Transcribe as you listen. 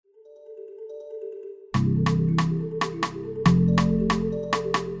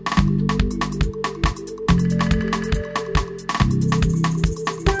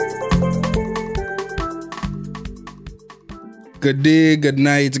Good day, good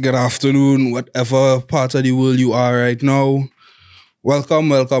night, good afternoon, whatever part of the world you are right now.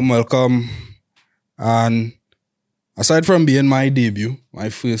 Welcome. And aside from being my debut, my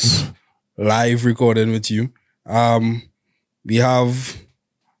first live recording with you, we have,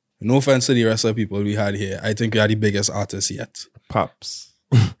 no offense to the rest of the people we had here, I think we are the biggest artists yet. Pops.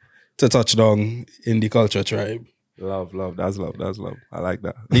 To touch down in the culture tribe. Love. That's love. I like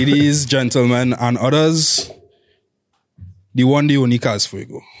that. Ladies, gentlemen, and others, the one, the only Kaz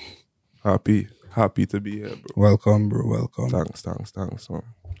Fuego. Happy to be here, bro. Welcome, bro. Welcome. Thanks, man.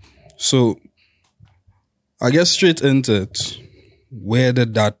 So, I guess straight into it. Where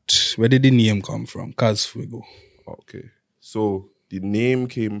did the name come from? Kaz Fuego. Okay. So, the name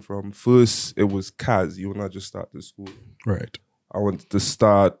came from, first, it was Kaz. When I just started school. Right. I wanted to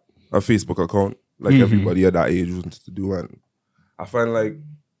start a Facebook account, like everybody at that age wanted to do. And I find like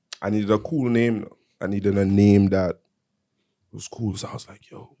I needed a cool name. I needed a name that was cool. So I was like,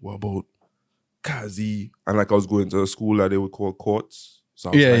 yo, what about Kazi? And like I was going to a school that they would call Courts. So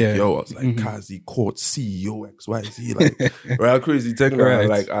I was like, Kazi, Courts, CEO, XYZ. Like, right, crazy thing. Right.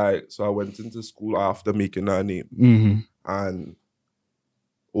 Like, so I went into school after making that name. Mm-hmm. And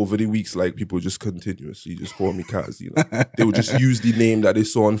over the weeks, like, people just continuously just call me Kazi. Like, they would just use the name that they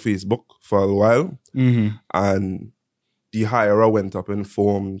saw on Facebook for a while. Mm-hmm. And the higher I went up in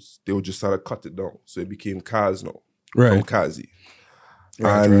forms, they would just start to cut it down. So it became Kaz now. Right. From Kazi.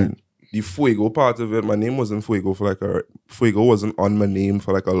 Right. The Fuego part of it, my name wasn't Fuego Fuego wasn't on my name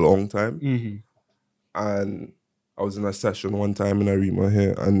for like a long time. Mm-hmm. And I was in a session one time in Arima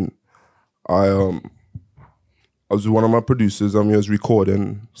here, and I was with one of my producers, and he was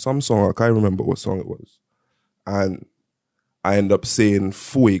recording some song. I can't remember what song it was. And I end up saying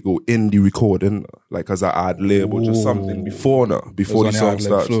Fuego in the recording, like as an ad lib or just something before the song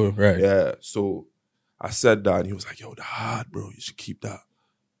starts. Flow, right. Yeah. So I said that, and he was like, yo, the hard, bro. You should keep that. I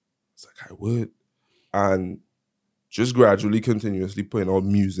was like, I would. And just gradually, continuously putting out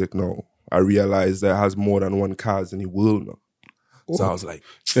music now, I realized there has more than one Kaz in the world now. So I was like,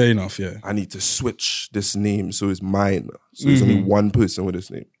 fair enough, yeah. I need to switch this name so it's mine. So there's only one person with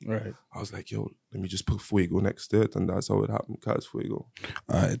this name. Right. I was like, yo, let me just put Fuego next to it. And that's how it happened, Kaz Fuego.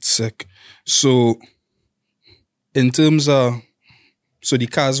 Alright, sick. So, in terms of, so the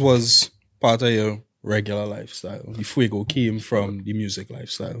Kaz was part of your regular lifestyle. The Fuego came from the music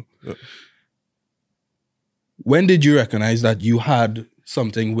lifestyle. Yeah. When did you recognize that you had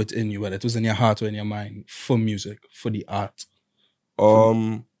something within you, whether it was in your heart or in your mind, for music, for the art?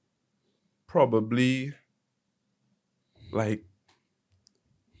 Probably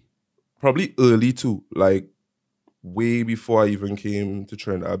early too, like way before I even came to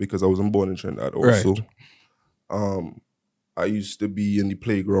Trinidad, because I wasn't born in Trinidad also. Right. I used to be in the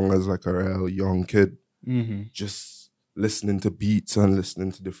playground as like a real young kid, just listening to beats and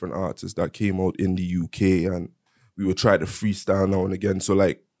listening to different artists that came out in the UK, and we would try to freestyle now and again. So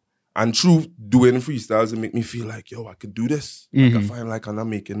like, and through doing freestyles, it make me feel like, yo, I could do this. Like, I find like I'm not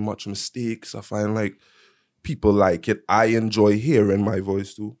making much mistakes. I find like people like it. I enjoy hearing my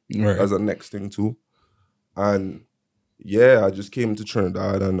voice too, as a next thing too. And yeah, I just came to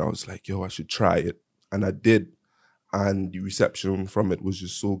Trinidad and I was like, yo, I should try it. And I did. And the reception from it was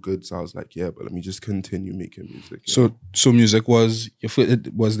just so good. So I was like, yeah, but let me just continue making music. Yeah. So music was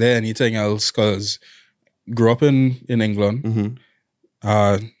there anything else? Because grew up in England.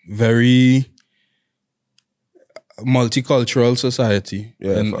 Very multicultural society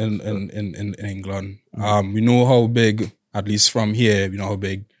in England. We know how big, at least from here, we know how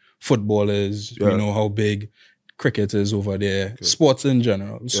big football is. We know how big cricket is over there. Okay. Sports in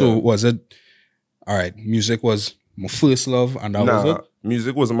general. So was it, all right, music was my first love and that was it?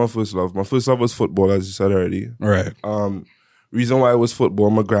 Music wasn't my first love. My first love was football, as you said already. Right. Reason why it was football,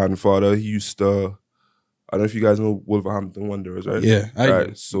 my grandfather, he used to, I don't know if you guys know Wolverhampton Wanderers, right? Yeah,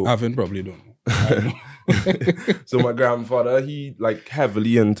 So I haven't, probably don't know. So my grandfather, he like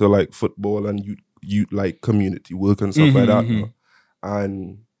heavily into like football and youth like community work and stuff like that. You know?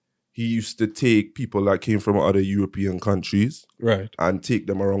 And he used to take people that came from other European countries, right, and take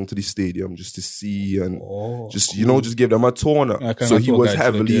them around to the stadium just to see and just give them a tour. So he was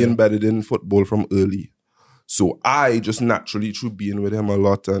heavily embedded in football from early. So I just naturally, through being with him a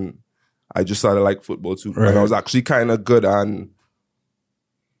lot, and I just started like football too. Right. And I was actually kind of good. And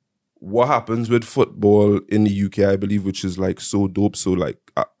what happens with football in the UK, I believe, which is like so dope. So like,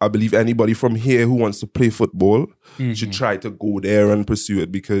 I believe anybody from here who wants to play football should try to go there and pursue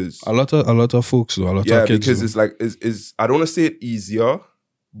it, because a lot of folks do, of kids because do. It's like, I don't want to say it easier,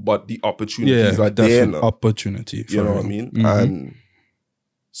 but the opportunities are there now. Opportunity. You know what I mean? And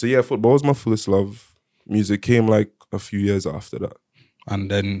so yeah, football was my first love. Music came like a few years after that.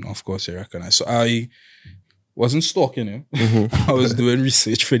 And then, of course, you recognize. So I wasn't stalking you. I was doing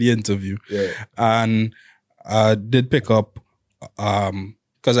research for the interview. Yeah. And I did pick up,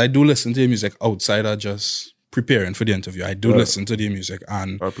 because I do listen to your music outside of just preparing for the interview. I do listen to the music.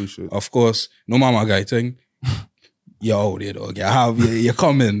 And I appreciate it. Of course, no mama guy thing. You're out there, dog. You're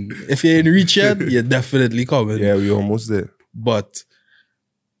coming. If you ain't reach yet, you're definitely coming. Yeah, we're almost there. But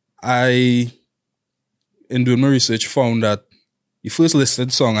I, in doing my research, found that the first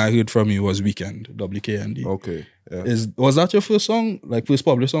listed song I heard from you was Weekend, WKND. Okay. Yeah. Was that your first song? Like first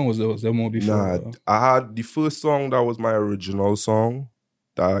published song? Was there more before? Nah, I had the first song that was my original song.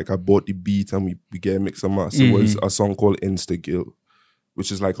 That like I bought the beat and we get a mix and master. It was a song called Instagill,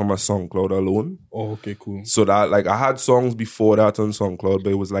 which is like on my SoundCloud alone. Oh, okay, cool. So that like I had songs before that on SoundCloud,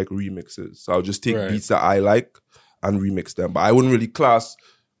 but it was like remixes. So I'll just take beats that I like and remix them. But I wouldn't really class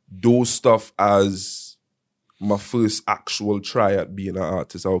those stuff as my first actual try at being an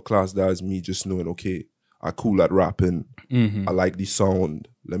artist. I would class that as me just knowing, okay, I'm cool at rapping. I like the sound.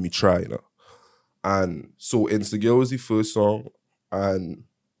 Let me try, you know. And so Instagirl was the first song. And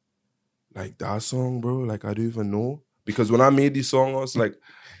like that song, bro, like I don't even know. Because when I made the song, I was like,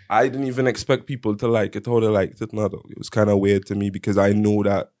 I didn't even expect people to like it how they liked it. No, it was kind of weird to me because I know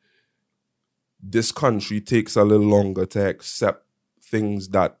that this country takes a little longer to accept things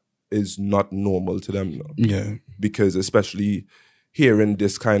that is not normal to them. No? Yeah. Because especially hearing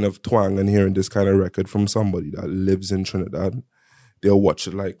this kind of twang and hearing this kind of record from somebody that lives in Trinidad, they'll watch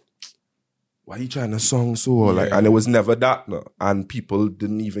it like, why are you trying to song so? Like, and it was never that, no. And people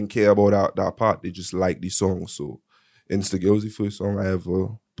didn't even care about that part. They just liked the song. So Instagirl was the first song I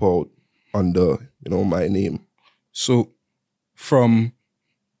ever put out under, my name. So from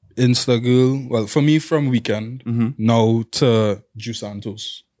Instagirl, well, for me, from Weekend, now to Ju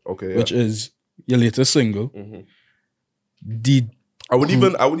Santos. Okay. Yeah. Which is your latest single. I wouldn't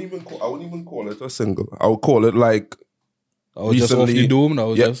even call it a single. I would call it like I was just off the dome. That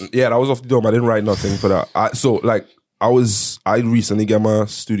was off the dome. I didn't write nothing for that. I recently got my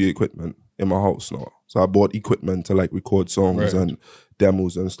studio equipment in my house now. So I bought equipment to like record songs and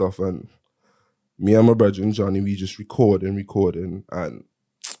demos and stuff. And me and my brother and Johnny, we just recording. And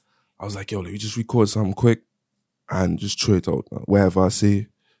I was like, yo, let me just record something quick and just throw it out. Wherever I say,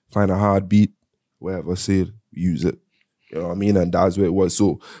 find a hard beat, wherever I say, use it. You know what I mean? And that's what it was.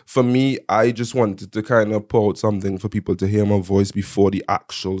 So for me, I just wanted to kind of put out something for people to hear my voice before the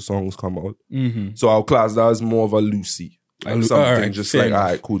actual songs come out. So I'll class that as more of a Lucy. Like something just like, all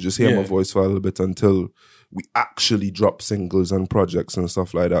right, cool, just hear my voice for a little bit until we actually drop singles and projects and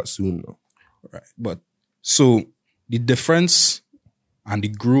stuff like that soon. Right. But so the difference and the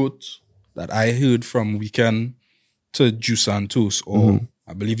growth that I heard from Weekend to Ju Santos, or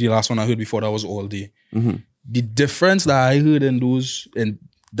I believe the last one I heard before that was All Day. The difference that I heard in this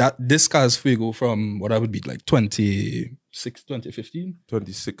Kaz Fuego from what I would be like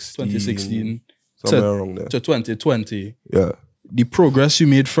 2016, somewhere around there, to 2020. Yeah. The progress you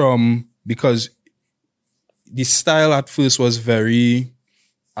made from, because the style at first was very,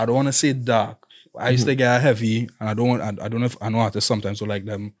 I don't want to say dark. I used to get heavy, and I know artists sometimes who like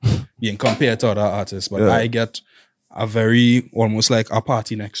them being compared to other artists, but I get a very, almost like a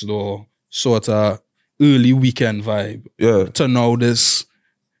Party Next Door sort of early Weekend vibe. Yeah. To now this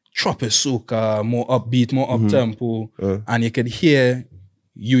tropic soca, more upbeat, more up-tempo, and you could hear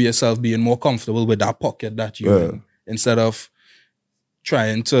you yourself being more comfortable with that pocket that you're in, instead of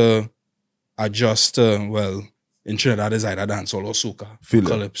trying to adjust to, well, in Trinidad is either dancehall or soca,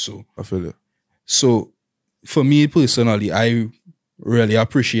 calypso. I feel it. So for me personally, I really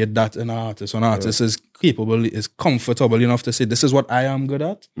appreciate that in an artist. When an artist is capable, is comfortable enough to say, this is what I am good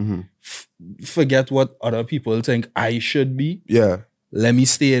at. Forget what other people think I should be. Yeah. Let me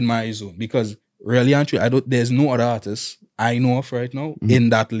stay in my zone. Because really and truly, there's no other artist I know of right now in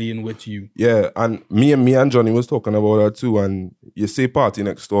that lane with you. Yeah, and me and Johnny was talking about that too. And you say Party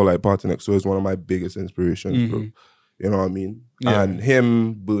Next Door, like Party Next Door is one of my biggest inspirations, bro. You know what I mean? Yeah. And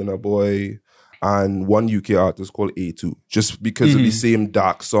him, Burna Boy, and one UK artist called A2, just because of the same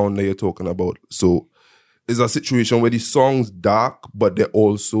dark sound that you're talking about. So it's a situation where the song's dark, but they're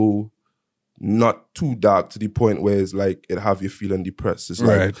also not too dark to the point where it's like it have you feeling depressed. It's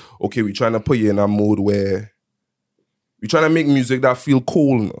like, okay, we're trying to put you in a mode where we're trying to make music that feel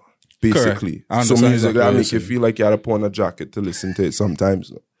cold, basically. So music that make you feel like you had to put on a jacket to listen to it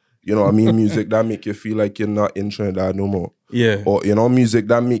sometimes. You know what I mean? Music that make you feel like you're not in Trinidad no more. Yeah. Or, music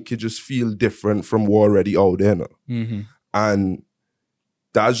that make you just feel different from what already out there now. And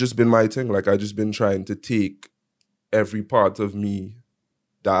that's just been my thing. Like, I've just been trying to take every part of me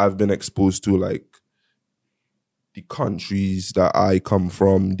that I've been exposed to, like, the countries that I come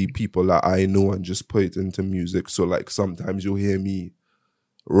from, the people that I know, and just put it into music. So like sometimes you'll hear me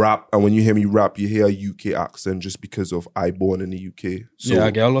rap, and when you hear me rap, you hear a UK accent just because of I born in the UK. So, yeah,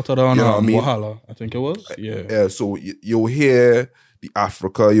 I get a lot of that on you know what I mean? Wahala, I think it was. Yeah. Yeah, so you'll hear the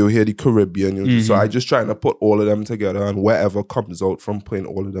Africa, you'll hear the Caribbean. So I just trying to put all of them together, and whatever comes out from putting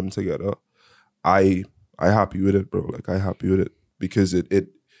all of them together, I happy with it, bro. Like I happy with it because it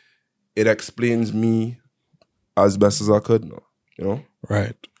explains me as best as I could now, you know?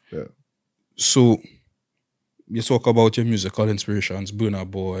 Right. Yeah. So you talk about your musical inspirations, Burna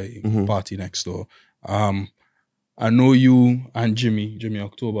Boy, Party Next Door. I know you and Jimmy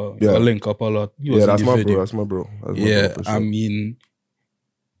October, you link up a lot. That's my bro. That's my bro. Sure. I mean,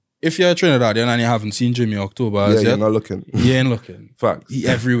 if you're a Trinidadian and you haven't seen Jimmy October as yet, you're not looking. He ain't looking. Facts. He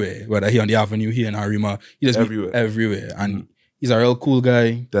everywhere. Whether he on the avenue, he in Harima, he just everywhere. And he's a real cool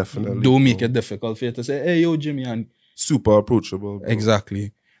guy. Definitely. Don't make it difficult for you to say, hey, yo, Jimmy. And super approachable. Bro.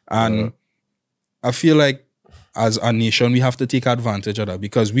 Exactly. And I feel like as a nation, we have to take advantage of that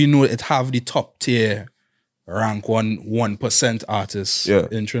because we know it have the top tier rank 1% artists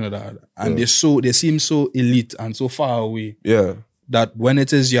in Trinidad. And they seem so elite and so far away. Yeah. That when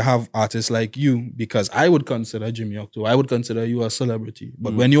it is you have artists like you, because I would consider Jimmy October, I would consider you a celebrity.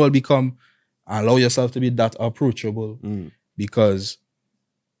 But when you all become, allow yourself to be that approachable, because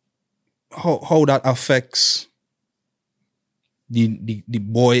how that affects the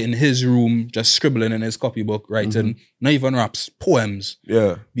boy in his room just scribbling in his copybook, writing not even raps, poems.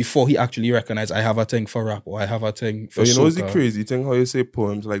 Yeah. Before he actually recognized I have a thing for rap or I have a thing for you know, it's soca. the crazy thing how you say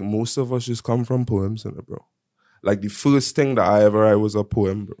poems. Like most of us just come from poems, innit, bro? Like the first thing that I ever write was a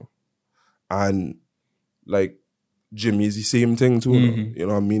poem, bro. And like Jimmy is the same thing too. You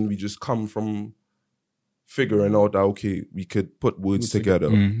know what I mean? We just come from figuring out that okay, we could put words together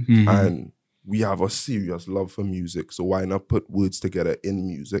and we have a serious love for music. So why not put words together in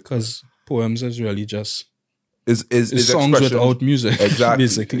music? Because poems is really just is songs without music. Exactly.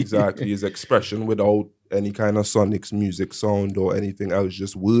 Basically. Exactly. Is expression without any kind of sonics, music, sound, or anything else,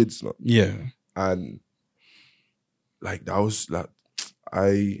 just words. No? Yeah. And like that was like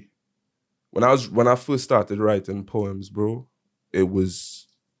when I first started writing poems, bro, it was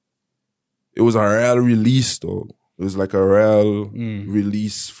a real release, though. It was like a real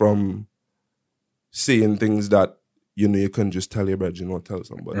release from saying things that you know you couldn't just tell your brethren or tell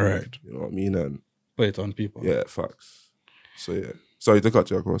somebody. Right. You know what I mean? And put it on people. Yeah, facts. So yeah. Sorry to cut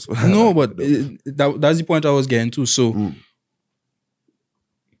you across. No, but that's the point I was getting to. So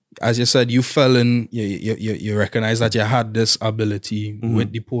as you said, you fell in, you recognize that you had this ability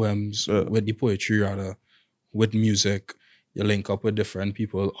with the poems, with the poetry rather, with music. You link up with different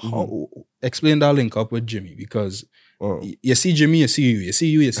people. How, explain that link up with Jimmy, because you see Jimmy, you see you. You see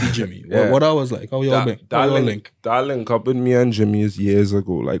you, you see Jimmy. What I was like, how y'all link? That link up with me and Jimmy is years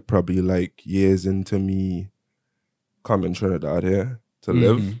ago, like probably like years into me coming Trinidad here to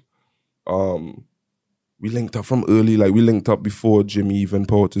live. We linked up from early, like we linked up before Jimmy even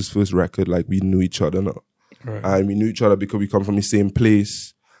put out his first record. Like we knew each other now. Right. And we knew each other because we come from the same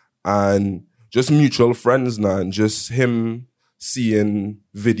place. And just mutual friends now. And just him seeing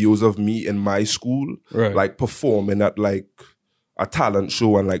videos of me in my school, like performing at like a talent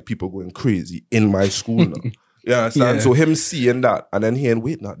show and like people going crazy in my school now. You understand? Yeah. So him seeing that and then hearing,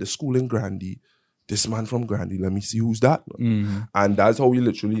 wait, now the school in Grandy, this man from Grandy, let me see who's that. And that's how we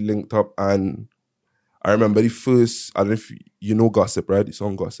literally linked up. And I remember the first, I don't know if you know Gossip, right? The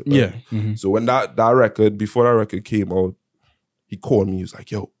song Gossip, right? Yeah. So when that record, before that record came out, he called me, he was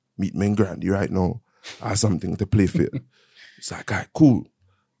like, yo, meet me in Grandy right now. I have something to play for you. It's like, all right, cool.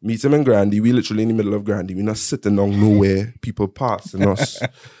 Meet him in Grandy. We literally in the middle of Grandy. We're not sitting down nowhere. People passing us.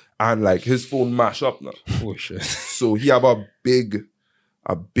 And like his phone mash up now. Oh shit. So he have a big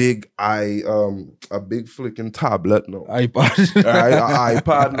flicking tablet now. iPad. An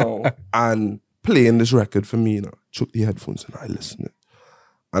iPad now. And playing this record for me, took the headphones and I listened it.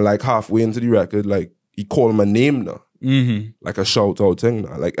 And like halfway into the record, like he called my name now. Like a shout out thing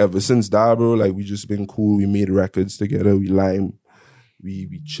now. Like ever since that, bro, like we just been cool. We made records together, we lime,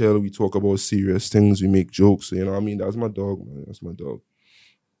 we chill, we talk about serious things, we make jokes. You know what I mean? That's my dog, man. That's my dog.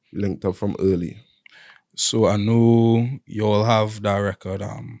 We linked up from early. So I know you all have that record,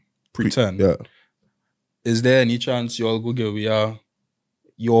 Pretend. Yeah. Is there any chance you all go give me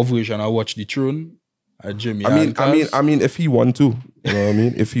your version of Watch the Throne? Jimmy, I mean, if he want to, you know what I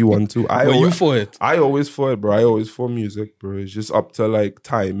mean. If he want to, you for it? I always for it, bro. I always for music, bro. It's just up to like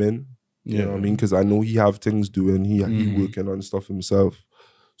timing, you know what I mean. Because I know he have things doing. He working on stuff himself.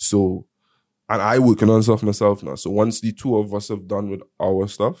 So, and I working on stuff myself now. So once the two of us have done with our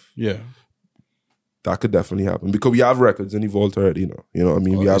stuff, that could definitely happen because we have records in the vault already. You know what I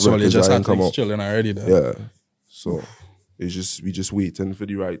mean? We have records just that had ain't come things out. chilling already. Then. Yeah. So we just waiting for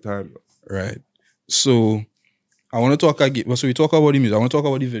the right time. Right. So I want to talk again. So we talk about the music. I want to talk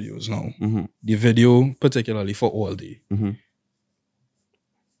about the videos now. Mm-hmm. The video, particularly for All Day. Mm-hmm.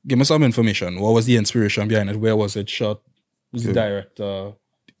 Give me some information. What was the inspiration behind it? Where was it shot? Who's the director?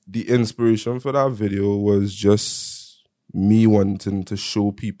 The inspiration for that video was just me wanting to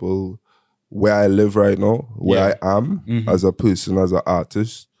show people where I live right now, where I am as a person, as an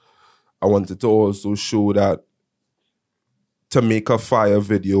artist. I wanted to also show that to make a fire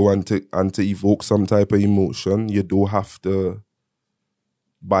video and to evoke some type of emotion, you don't have to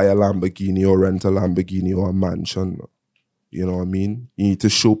buy a Lamborghini or rent a Lamborghini or a mansion. You know what I mean? You need to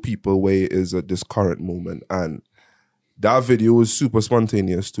show people where it is at this current moment. And that video was super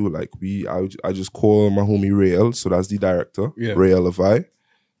spontaneous too. Like I just call my homie Rael, so that's the director, Rael Levi.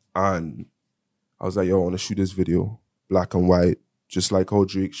 And I was like, yo, I want to shoot this video, black and white, just like how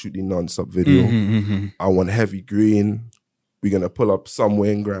Drake shoot the non-stop video. I want heavy green. We're going to pull up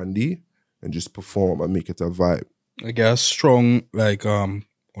somewhere in Grandy and just perform and make it a vibe. I guess strong, like, although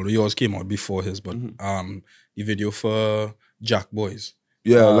yours came out before his, but the video for Jack Boys.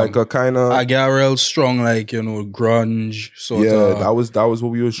 Yeah, like a kind of... I get real strong, like, you know, grunge, sort of. Yeah, that was what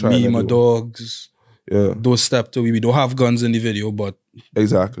we were trying to do. Me, my dogs. Yeah. Those step to we don't have guns in the video, but...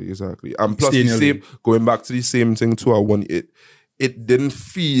 Exactly. And plus the same, going back to the same thing too, I want it didn't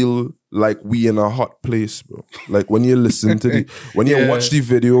feel like we in a hot place, bro. Like when you listen to you watch the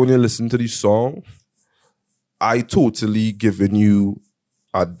video, when you listen to the song, I totally given you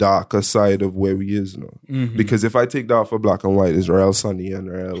a darker side of where we is now. Because if I take that for black and white, it's real sunny and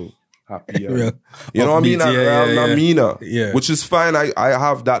real happy. And, you know what I mean? And real Namina. Which is fine. I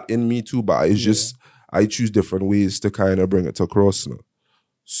have that in me too, but it's just I choose different ways to kind of bring it across now.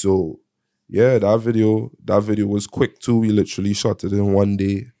 So yeah, that video was quick too. We literally shot it in one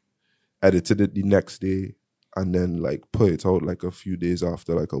day, edited it the next day, and then like put it out like a few days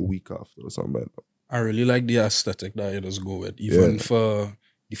after, like a week after or something like that. I really like the aesthetic that you just go with. Even for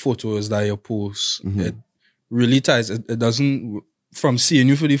the photos that you post, it really ties. It doesn't, from seeing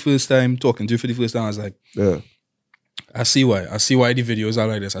you for the first time, talking to you for the first time, I was like, I see why. I see why the videos are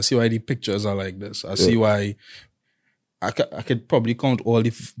like this. I see why the pictures are like this. I see why. I could probably count all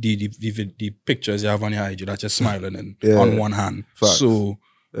the pictures you have on your IG that you're smiling in on one hand. Facts. So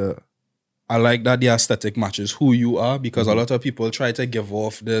I like that the aesthetic matches who you are, because a lot of people try to give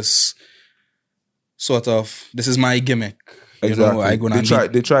off this sort of, this is my gimmick. Exactly. You know,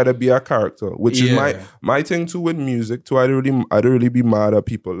 they try to be a character, which is my thing too with music too. I don't really be mad at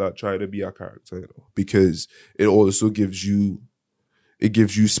people that try to be a character, you know, because it also gives you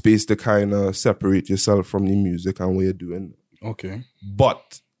space to kind of separate yourself from the music and what you're doing. Okay.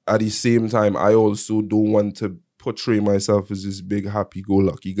 But at the same time, I also don't want to portray myself as this big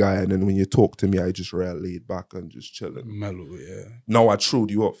happy-go-lucky guy, and then when you talk to me, I just real laid back and just chilling. Mellow, yeah. Now I throwed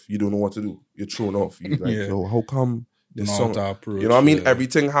you off. You don't know what to do. You're thrown off. You're like, yo, how come this song? Approach, you know what I mean?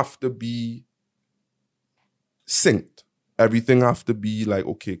 Everything have to be synced. Everything have to be like,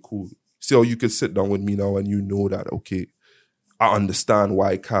 okay, cool. See how you could sit down with me now and you know that, okay, I understand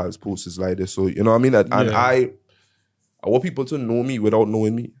why Kaz posts like this. So, you know what I mean? And I want people to know me without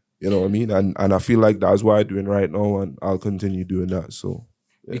knowing me. You know what I mean? And I feel like that's what I'm doing right now, and I'll continue doing that. So,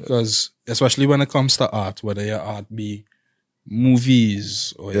 because especially when it comes to art, whether your art be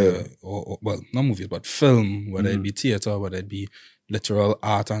movies or well, not movies, but film, whether it be theater, whether it be literal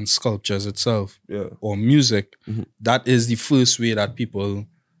art and sculptures itself, or music, that is the first way that people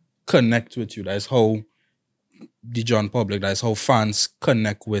connect with you. That is how the John public, that is how fans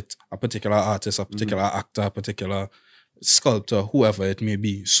connect with a particular artist, a particular actor, a particular sculptor, whoever it may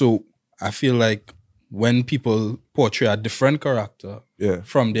be. So I feel like when people portray a different character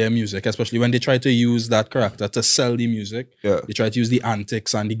from their music, especially when they try to use that character to sell the music, they try to use the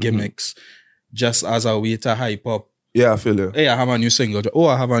antics and the gimmicks just as a way to hype up. Yeah, I feel it. Hey, I have a new single. Oh,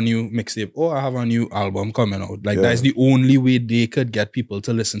 I have a new mixtape. Oh, I have a new album coming out. Like, that's the only way they could get people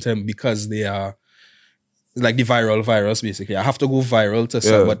to listen to him, because they are like the viral virus, basically. I have to go viral to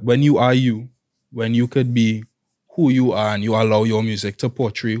sell. But when you are you, when you could be who you are and you allow your music to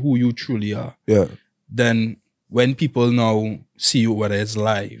portray who you truly are, then when people now see you, whether it's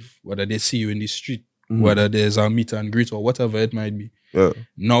live, whether they see you in the street, whether there's a meet and greet or whatever it might be,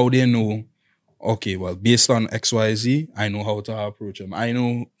 now they know, okay, well, based on XYZ, I know how to approach him. I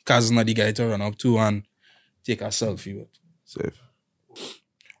know Kaz not the guy to run up to and take a selfie with. Safe.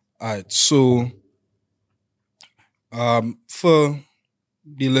 All right, so for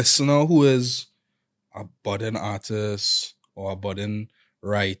the listener who is a budding artist or a budding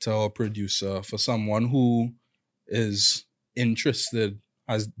writer or producer, for someone who is interested,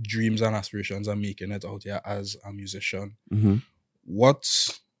 has dreams and aspirations and making it out here as a musician, what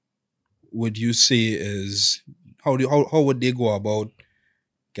would you say is, how would they go about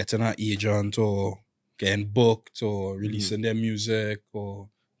getting an agent or getting booked or releasing their music, or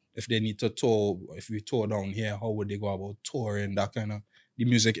if they need to tour, if we tour down here, how would they go about touring, that kind of, the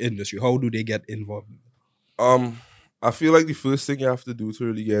music industry? How do they get involved? I feel like the first thing you have to do to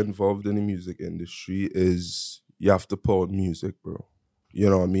really get involved in the music industry is you have to put out music, bro. You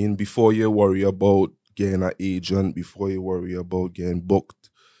know what I mean? Before you worry about getting an agent, before you worry about getting booked,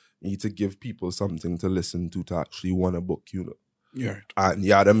 you need to give people something to listen to actually want to book you. Yeah. And you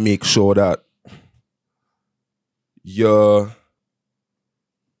gotta make sure that you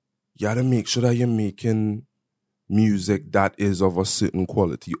gotta make sure that you're making music that is of a certain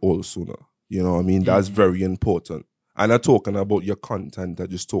quality also now. You know what I mean? That's very important. I'm not talking about your content, I'm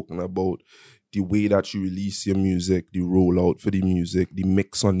just talking about the way that you release your music, the rollout for the music, the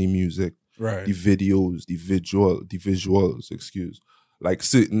mix on the music, right, the videos, the visuals, like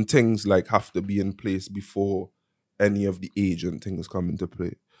certain things like have to be in place before any of the agent things come into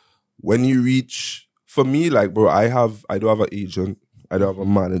play. When you reach, for me, like, bro, I don't have an agent, I don't have a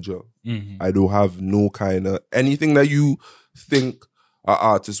manager, I don't have no kind of anything that you think an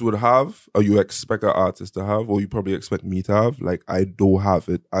artist would have, or you expect an artist to have, or you probably expect me to have. Like, I don't have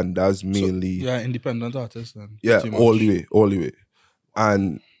it, and that's mainly independent artist then. Yeah, all the way.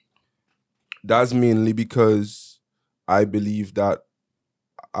 And that's mainly because I believe that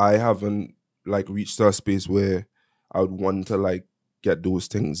I haven't like reached a space where I would want to like get those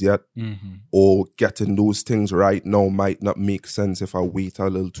things yet, or getting those things right now might not make sense if I wait a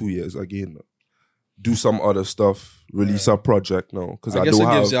little 2 years again. Do some other stuff, release a project now, because I guess it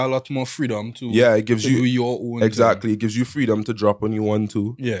gives you a lot more freedom to it gives you do your own exactly thing. It gives you freedom to drop when you want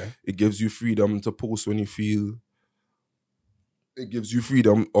to. Yeah, it gives you freedom to post when you feel. It gives you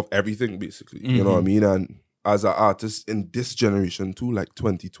freedom of everything, basically. You know what I mean? And as an artist in this generation too, like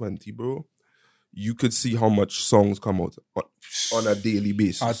 2020, bro, you could see how much songs come out on a daily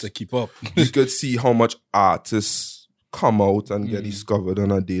basis. Hard to keep up. You could see how much artists come out and get discovered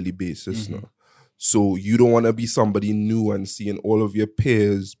on a daily basis now. So you don't want to be somebody new and seeing all of your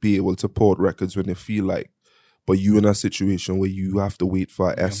peers be able to put records when they feel like, but you in a situation where you have to wait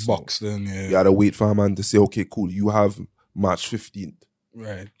for a S. Box then, yeah. You gotta wait for a man to say, okay, cool, you have March 15th.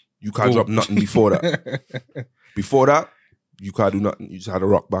 Right. You can't drop nothing before that. Before that, you can't do nothing. You just had to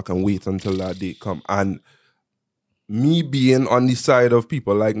rock back and wait until that day come. And me being on the side of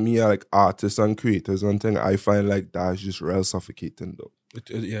people like me, like artists and creators and thing, I find like that's just real suffocating though.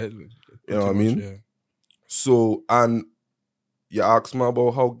 You know what I mean? Yeah. So, and you asked me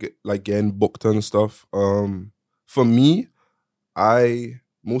about how getting booked and stuff. For me,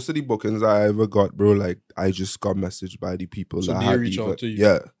 most of the bookings I ever got, bro, like I just got messaged by the people so that they had reach out to you.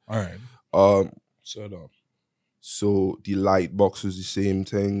 Yeah. All right. So the Lightbox was the same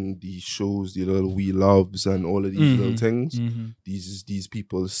thing. The shows, the little We Loves and all of these little things. These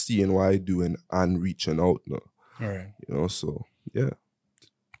people seeing what I doing and reaching out now. All right. You know, so yeah.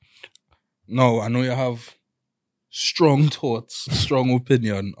 No, I know you have strong thoughts, strong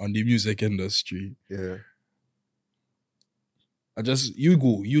opinion on the music industry. Yeah.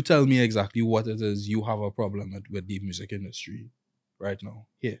 You tell me exactly what it is you have a problem with the music industry right now.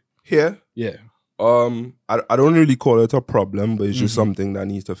 Here? Yeah. I don't really call it a problem, but it's just something that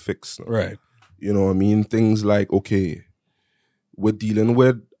needs to fix now. Right. You know what I mean? Things like, okay, we're dealing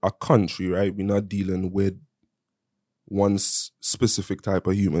with a country, right? We're not dealing with one specific type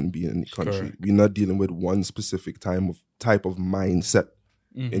of human being in the country. Correct. We're not dealing with one specific type of mindset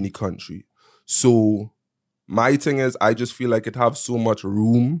in the country. So my thing is, I just feel like it have so much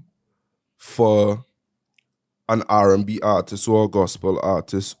room for an R&B artist or a gospel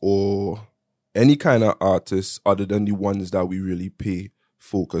artist or any kind of artist other than the ones that we really pay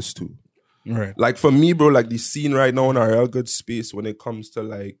focus to. Right. Like for me, bro, like the scene right now in a real good space when it comes to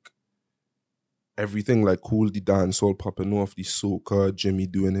like everything, like Cool the Dancehall popping off, the soca, Jimmy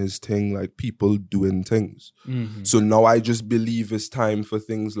doing his thing, like people doing things. So now I just believe it's time for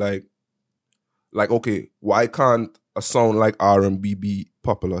things like okay, why can't a song like R&B be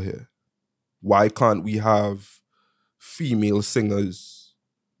popular here? Why can't we have female singers,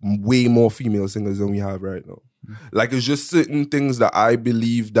 way more female singers than we have right now? Like it's just certain things that I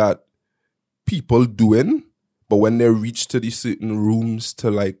believe that people doing, but when they reach to these certain rooms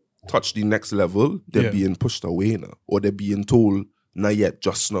to like touch the next level, they're being pushed away now, or they're being told, not yet,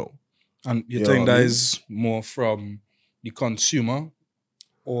 just now. And you think that is more from the consumer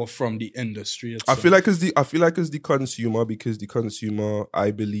or from the industry itself? I feel like it's the consumer, because the consumer,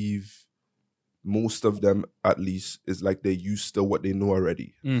 I believe, most of them at least, is like they're used to what they know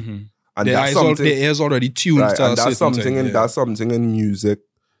already. Mm-hmm. And their ears already tuned right, to and that's something thing, that's something in music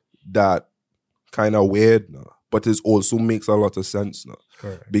that kind of weird now, but it also makes a lot of sense now.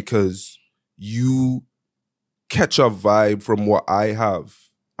 Correct. Because you catch a vibe from what I have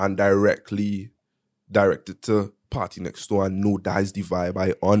and directly direct it to Party Next Door and know that's the vibe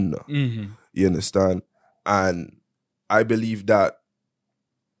I on now. Mm-hmm. You understand? And I believe that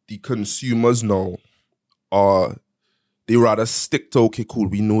the consumers now they rather stick to, okay, cool,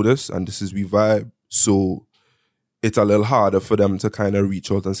 we know this and this is we vibe. So it's a little harder for them to kind of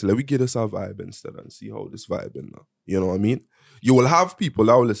reach out and say, let me get us our vibe instead and see how this vibe is now. You know what I mean? You will have people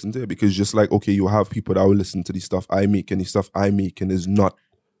that will listen to it, because just like, okay, you have people that will listen to the stuff I make, and the stuff I making is not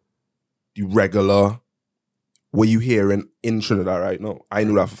the regular what you hear in Trinidad right now. I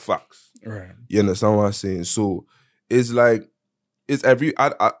know that for facts. Right. You understand what I'm saying? So it's like,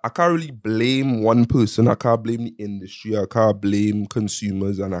 I can't really blame one person. I can't blame the industry. I can't blame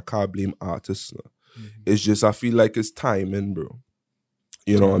consumers, and I can't blame artists. Mm-hmm. It's just, I feel like it's timing, bro.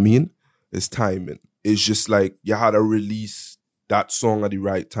 You know what I mean? It's timing. It's just like you had to release that song at the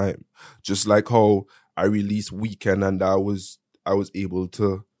right time. Just like how I released Weekend and I was able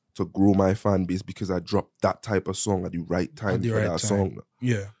to grow my fan base because I dropped that type of song at the right time for that song.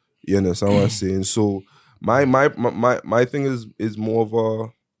 Yeah. You understand what I'm saying? So my thing is more of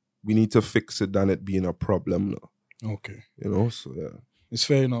a, we need to fix it than it being a problem now. Okay. You know, so yeah. It's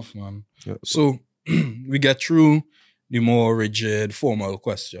fair enough, man. Yeah. So we get through the more rigid, formal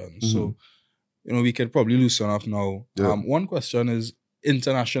questions. Mm-hmm. So, we could probably loosen up now. Yeah. One question is,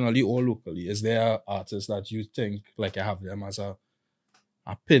 internationally or locally, is there artists that you think, like, I have them as a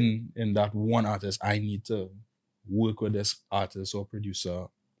pin in that one artist, I need to work with this artist or producer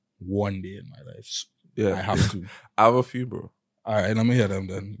one day in my life? Yeah. I have to. I have a few, bro. All right, let me hear them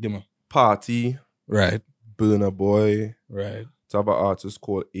then. Give me. Party. Right. Burna Boy. Right. Type of artist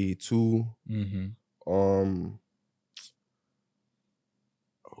called A2. Mm-hmm.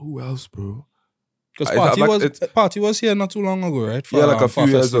 Who else, bro? Because Party was here not too long ago, right? For, like a few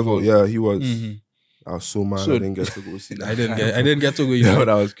years ago. Yeah, he was. Mm-hmm. I was so mad I didn't get to go see that. I didn't get to go. Yeah,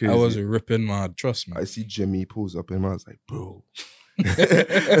 that was crazy. I was ripping mad. Trust me. I see Jimmy pose up and I was like, bro.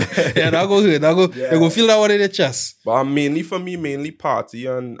 Yeah, that go good. They go feel that one in the chest. But mainly Party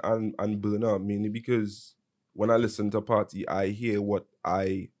and Burna, mainly because when I listen to Party, I hear what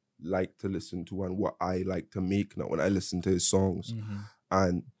I like to listen to and what I like to make now when I listen to his songs. Mm-hmm.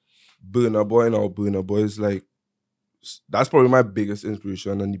 And Burna Boy is like, that's probably my biggest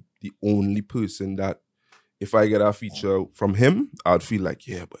inspiration and the only person that if I get a feature from him, I'd feel like,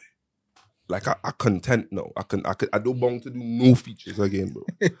 yeah, boy. Like I content now. I don't want to do no features again, bro.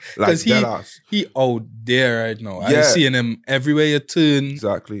 Like he out there right now. Yeah. I'm seeing him everywhere you turn.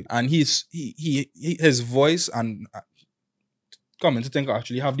 Exactly. And his voice, and coming to think, I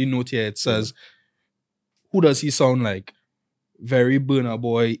actually have the note here. It says, who does he sound like? Very Burna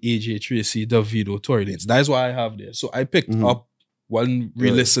Boy, AJ Tracy, Davido, Tory Lanez. That's what I have there. So I picked up while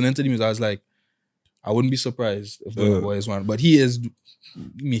re-listening to the music. I was like, I wouldn't be surprised if Burna Boy is one. But he is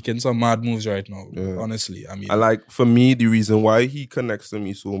making some mad moves right now, honestly. I mean, like, for me, the reason why he connects to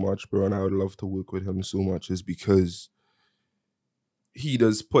me so much, bro, and I would love to work with him so much is because he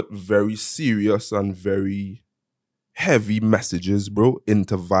does put very serious and very heavy messages, bro,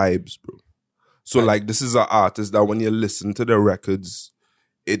 into vibes, bro. So, like, this is an artist that when you listen to the records,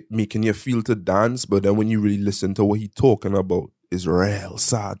 it making you feel to dance, but then when you really listen to what he talking about, it's real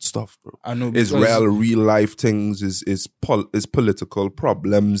sad stuff, bro. I know. It's real life things, is political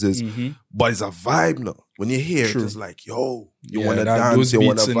problems, but it's a vibe now. When you hear it, it's like, yo, you want to dance, you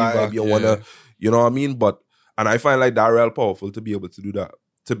want to vibe, you want to, you know what I mean? And I find like that real powerful to be able to do that,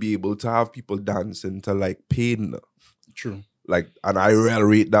 to be able to have people dancing to like pain now. True. Like, and I really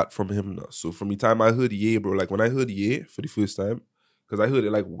rate that from him now. So from the time I heard Yeah, bro, like when I heard Yeah for the first time, because I heard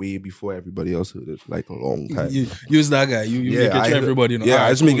it like way before everybody else heard it, like a long time. You use that guy. You make it sure everybody know. Yeah,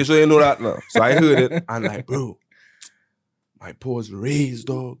 I just making sure you know that now. So I heard it and like, bro, my paws raised,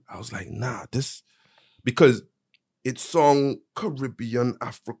 dog. I was like, nah, this, because it's song Caribbean,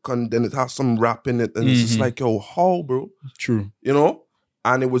 African, then it has some rap in it, and it's just like, yo, how, bro? True. You know?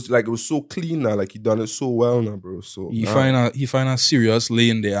 And it was so clean now, like he done it so well now, bro. So he find a serious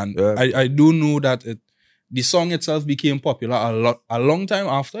lane there, and I do know that the song itself became popular a long time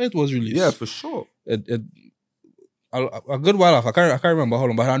after it was released. Yeah, for sure. A good while after. I can't remember how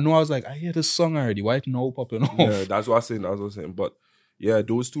long, but I know I was like, I hear this song already. Why it now popping off? Yeah, that's what I was saying. But yeah,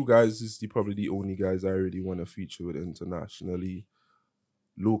 those two guys is probably the only guys I really want to feature with internationally.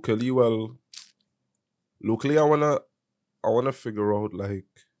 Locally, I wanna figure out like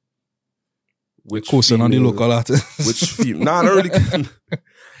which coursing on the local artists. Which female? Nah, not really.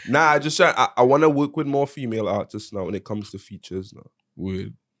 Nah, I wanna work with more female artists now when it comes to features now.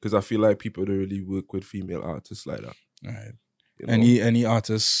 Weird. Because I feel like people don't really work with female artists like that. Right. You know? Any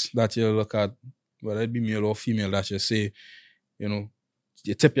artists that you look at, whether it be male or female, that you say, you know,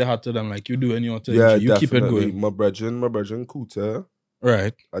 you tip your hat to them like you do in your thing. Yeah, you definitely. keep it going. My brethren Kuta.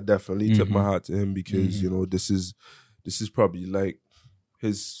 Right. I definitely tip my hat to him because, you know, this is probably like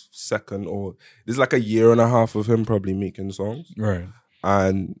his second or this is like a year and a half of him probably making songs. Right.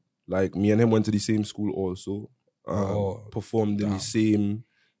 And like me and him went to the same school also. Performed in the same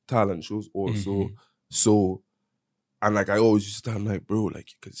talent shows also. So, and like I always used to tell him like, bro,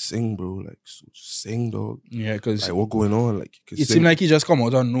 like you could sing, bro. Like so just sing, dog. Yeah, because like what going on? Like you could it seemed like he just come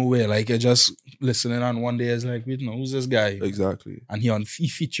out of nowhere. Like you're just listening and one day it's like, wait, no, who's this guy? Exactly. And he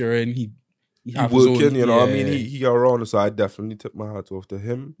featuring, he have working, his own, you know what I mean? He got around, so I definitely tip my hat off to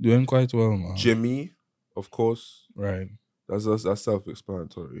him. Doing quite well, man. Jimmy, of course. Right. That's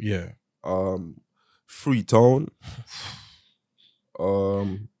self-explanatory. Yeah. Freetown.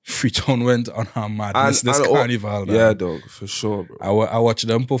 Freetown went on her madness this carnival. Yeah, dog, for sure, bro. I watched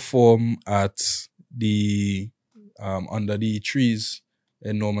them perform at the under the trees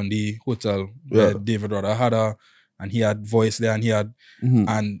in Normandy Hotel where David Rudder had her, and he had voice there, and he had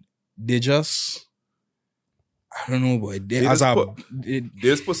and they just, I don't know, boy. They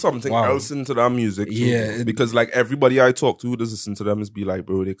just put something else into that music too. Yeah. Because like everybody I talk to who does listen to them is be like,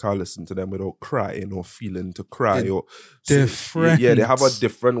 bro, they can't listen to them without crying or feeling to cry or different. Yeah, they have a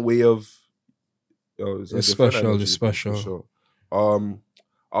different way of it's special. Sure. I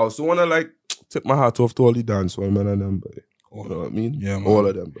also wanna like tip my hat off to all the dancehall men and them, boy. You know what I mean? Yeah, man. All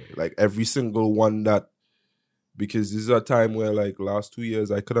of them, boy. Like every single one that. Because this is a time where, like, last 2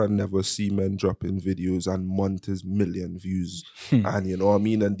 years, I could have never seen men dropping videos and months million views. And you know what I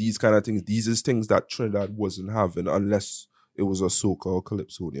mean? And these kind of things, these is things that Trinidad wasn't having unless it was a soca or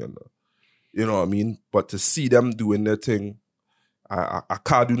calypso. You know what I mean? But to see them doing their thing, I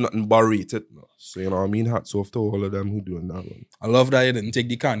can't do nothing but rate it. No. So, you know what I mean? Hats off to all of them who doing that one. I love that you didn't take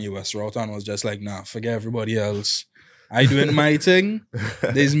the Kanye West route and was just like, nah, forget everybody else. I doing my thing.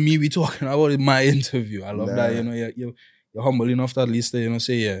 There's me we talking about in my interview. I love that, you know, you're humble enough to at least, you know,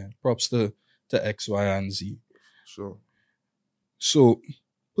 say, yeah, props to X, Y, and Z. Sure. So,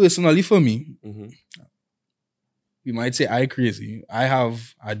 personally for me, you might say I crazy. I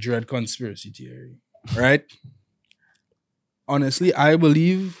have a dread conspiracy theory, right? Honestly, I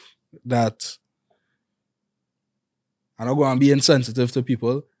believe that I'm not going to be insensitive to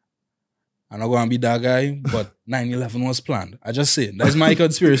people. I'm not going to be that guy, but 9/11 was planned. I just say, that's my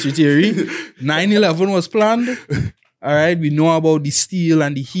conspiracy theory. 9/11 was planned. All right, we know about the steel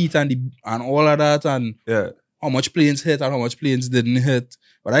and the heat and all of that, and how much planes hit and how much planes didn't hit.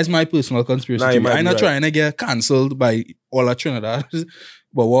 But that's my personal conspiracy theory. I'm not trying to get cancelled by all of Trinidad.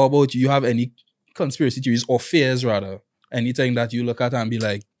 But what about you? You have any conspiracy theories or fears, rather? Anything that you look at and be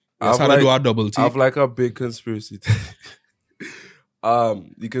like, let's have to do a double take? I have like a big conspiracy theory.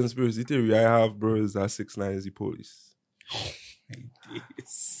 The conspiracy theory I have, bro, is that 6ix9ine is the police.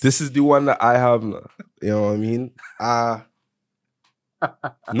 This is the one that I have now. You know what I mean?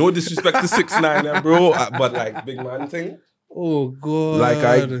 No disrespect to 6ix9ine, bro, but like big man thing. Oh God! Like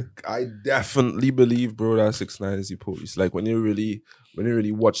I definitely believe, bro, that 6ix9ine is the police. Like when you really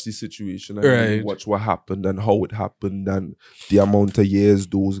watch the situation and really watch what happened and how it happened and the amount of years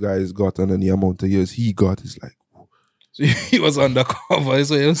those guys got and then the amount of years he got is like. So he was undercover,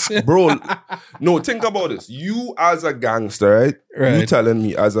 is what you're saying? Bro, no, think about this. You as a gangster, right? You telling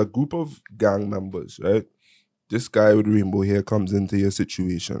me as a group of gang members, right? This guy with rainbow hair comes into your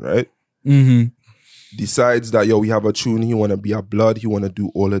situation, right? Decides that, we have a tune, he want to be a blood, he want to do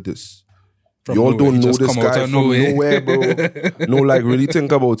all of this. Y'all don't know this guy from nowhere, bro. No, like really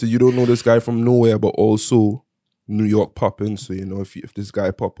think about it. You don't know this guy from nowhere, but also New York popping, so you know if this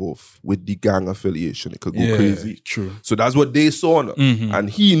guy pop off with the gang affiliation, it could go crazy. True. So that's what they saw now. And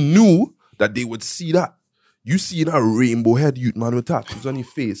he knew that they would see that. You see that rainbow head youth man with tattoos on the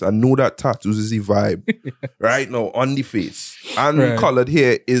face. I know that tattoos is the vibe right now on the face. And colored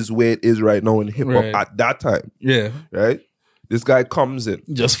hair is where it is right now in hip hop at that time. Yeah. Right? This guy comes in.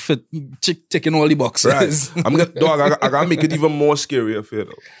 Just fit ticking all the boxes. Right. I gotta make it even more scarier for you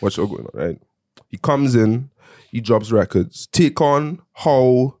though. What's going on, right? He comes in. He drops records. Take on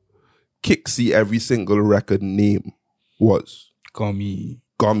how kicksy every single record name was. Gummy,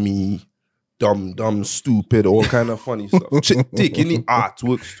 dumb, stupid, all kind of funny stuff. Taking the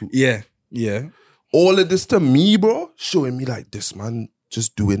artworks too. Yeah. All of this to me, bro, showing me like this man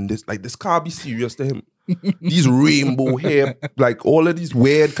just doing this. Like, this can't be serious to him. These rainbow hair, like all of these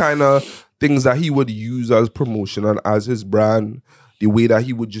weird kind of things that he would use as promotion and as his brand, the way that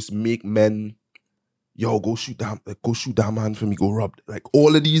he would just make men, yo, go shoot that man for me, go rub. Like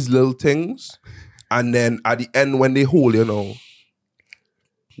all of these little things. And then at the end, when they hold, the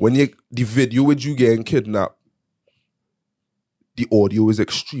video with you getting kidnapped, the audio is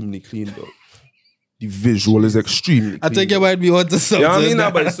extremely clean though. The visual is extremely clean. I think it might be onto something. You know what I mean?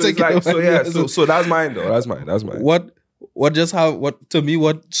 No, but so it's like, so that's mine though. That's mine. What's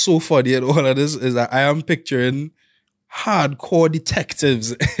so funny in all of this is that I am picturing hardcore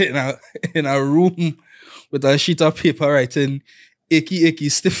detectives in a room with a sheet of paper writing icky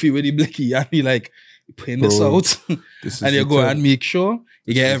stiffy with the blicky, and be like, putting this out. And you go and make sure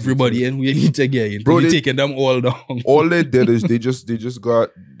you get everybody in who you need to get in. Bro, you're taking them all down. All they did is they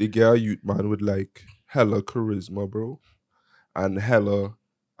get a youth man with like hella charisma, bro. And hella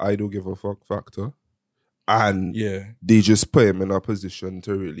I don't give a fuck factor. And they just put him in a position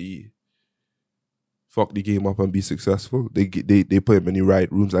to really fuck the game up and be successful. They put him in the right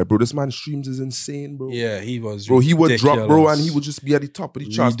rooms. Like, bro, this man's streams is insane, bro. Yeah, he was. Bro, he would drop, bro, and he would just be at the top of the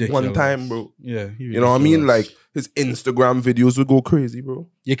charts one time, bro. Yeah, you know what I mean? Like, his Instagram videos would go crazy, bro.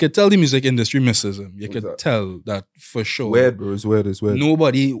 You could tell the music industry misses him. You could tell that for sure. Weird, bro. It's weird.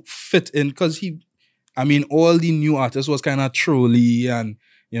 Nobody fit in because all the new artists was kind of trolly and,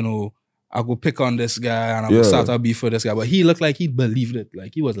 I go pick on this guy and I go start a beef for this guy. But he looked like he believed it.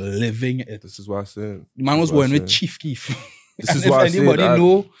 Like he was living it. This is what I'm saying. The man was going with Chief Keef. This is what I'm saying. If anybody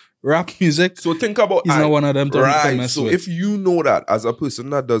know rap music, so think about he's not one of them to mess so with. If you know that as a person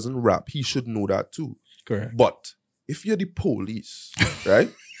that doesn't rap, he should know that too. Correct. But if you're the police, right?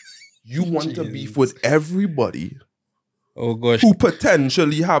 You want to beef with everybody. Oh gosh. Who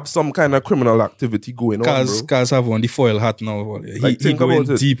potentially have some kind of criminal activity going on, bro. Kaz have on the foil hat now. Think about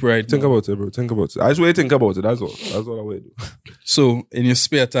it. Deep right Think now. about it, bro. Think about it. I just want to think about it. That's all. That's all I want to do. So, in your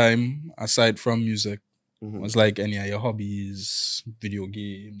spare time, aside from music, what's like any of your hobbies, video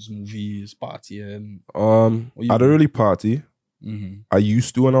games, movies, partying? I don't really party. Mm-hmm. I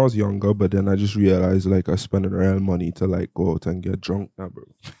used to when I was younger, but then I just realized like I spending real money to like go out and get drunk now, bro.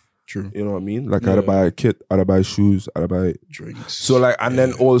 True. You know what I mean? Like I'd buy a kit, I'd buy shoes, I'd buy drinks. So like, and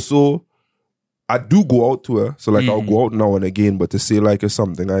then also I do go out to her. So like I'll go out now and again, but to say like it's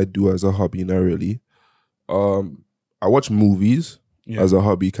something I do as a hobby, not really. I watch movies as a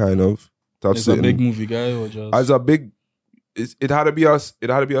hobby, kind of. That's a big movie guy or just as a big. It had to be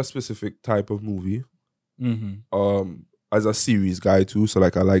a specific type of movie. Mm-hmm. As a series guy too. So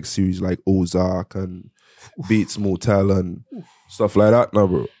like I like series like Ozark and Bates Motel and stuff like that.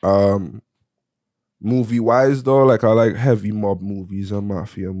 No, bro. Movie wise though, like I like heavy mob movies and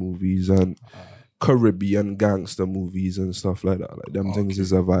mafia movies and Caribbean gangster movies and stuff like that. Like them things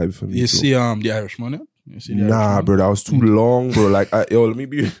is a vibe for me. You see The Irishman? Yeah? You see The Irishman? Bro, that was too long, bro. Like let me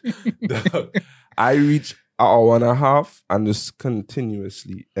be. I reach an hour and a half and just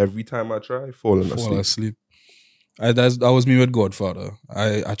continuously every time I try falling asleep. That was me with Godfather.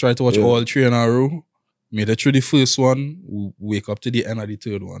 I tried to watch all three in a row. Made it through the first one, wake up to the end of the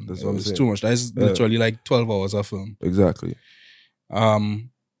third one. That's what I'm saying. Too much. That's literally like 12 hours of film. Exactly.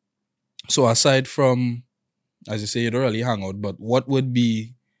 So aside from, as you say, you don't really hang out, but what would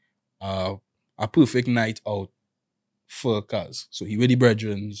be a perfect night out for Kaz? So he with the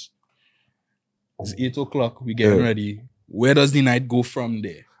brethrens. It's 8 o'clock. We getting ready. Where does the night go from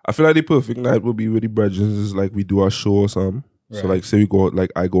there? I feel like the perfect night would be with the brethren is like we do a show or something. Right. So like say we go out,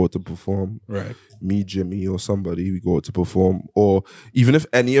 like I go out to perform. Right. Me, Jimmy or somebody, we go out to perform. Or even if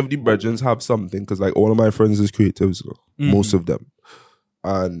any of the brethren have something, because like all of my friends is creatives, most of them.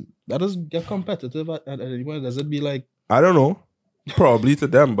 And that does get competitive at any point. Does it be like, I don't know. Probably to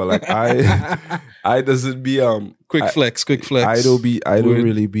them, but like I doesn't be quick flex. I don't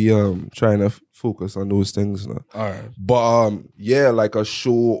really be trying to focus on those things now. All right. But like a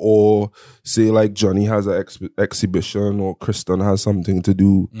show or say like Johnny has an exhibition or Kristen has something to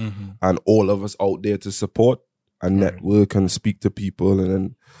do and all of us out there to support and network and speak to people, and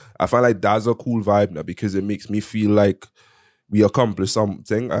then I find like that's a cool vibe now because it makes me feel like we accomplished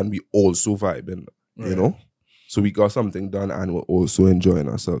something and we also vibing, you know? So we got something done and we're also enjoying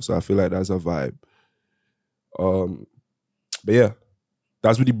ourselves. So I feel like that's a vibe. But yeah,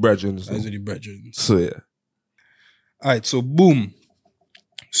 that's with the brethren. So yeah. All right, so boom.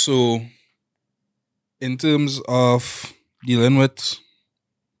 So in terms of dealing with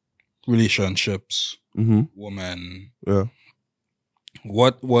relationships, women,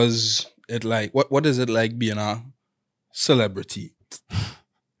 what was it like? What is it like being a celebrity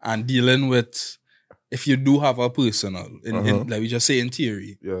and dealing with if you do have a personal, in like we just say in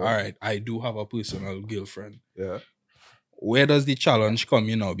theory, Yeah. all right, I do have a personal girlfriend. Yeah. Where does the challenge come,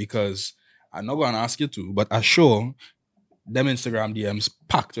 Because I'm not going to ask you to, but I'm sure them Instagram DMs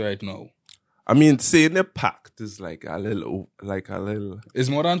packed right now. I mean, saying they're packed is like a little. It's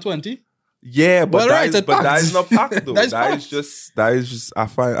more than 20? Yeah, but that is not packed though. that is just. I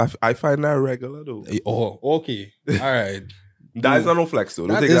find that regular though. Oh, okay, all right. That is not no flex though.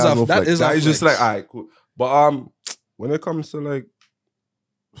 Don't take that as no flex. That is just like, all right, cool. But when it comes to like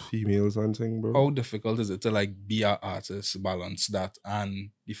females and thing, bro, how difficult is it to like be an artist, balance that, and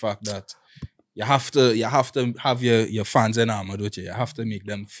the fact that you have to have your fans enamored with you. You have to make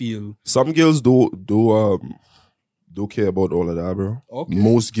them feel. Some girls don't care about all of that, bro. Okay.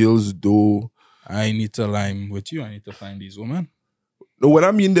 Most girls do. I need to lime with you. I need to find these women. No, when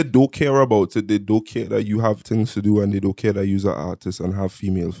I mean they don't care about it, they don't care that you have things to do, and they don't care that you're an artist and have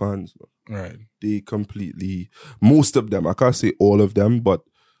female fans. Right. They completely, most of them, I can't say all of them, but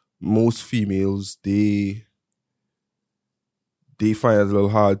most females, they find it a little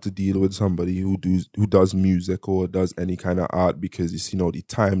hard to deal with somebody who does music or does any kind of art, because the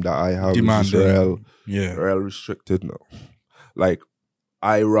time that I have is real restricted now. Like,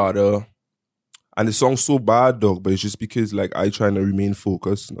 I rather, and it sounds so bad, dog, but it's just because like I trying to remain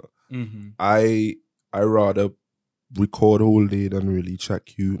focused now. Mm-hmm. I rather record whole day than really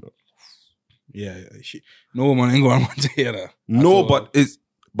check you. Yeah. No woman ain't gonna want to hear that. No,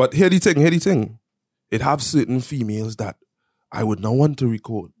 but hear the thing. It have certain females that I would not want to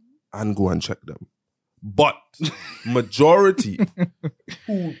record and go and check them. But majority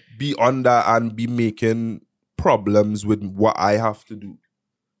who be under and be making problems with what I have to do.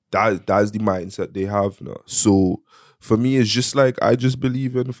 That's the mindset they have now. So for me, it's just like, I just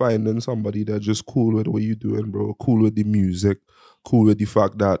believe in finding somebody that's just cool with what you're doing, bro. Cool with the music. Cool with the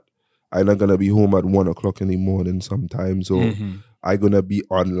fact that I'm not going to be home at 1 o'clock in the morning sometimes. Or I'm going to be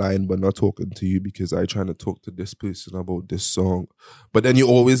online but not talking to you because I'm trying to talk to this person about this song. But then you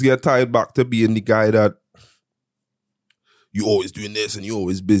always get tied back to being the guy that you always doing this and you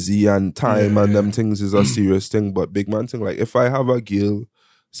always busy, and time and them things is a serious thing. But big man thing, like if I have a girl,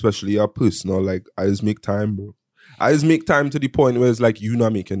 especially a personal, like I just make time, bro. I just make time to the point where it's like you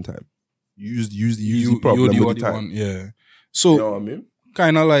not making time. Use the problem with the time. Yeah. So, you know what I mean?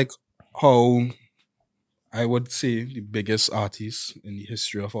 Kind of like how I would say the biggest artist in the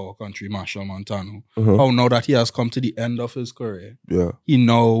history of our country, Marshall Montano, how now that he has come to the end of his career, he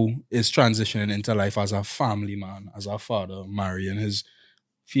now is transitioning into life as a family man, as a father, marrying his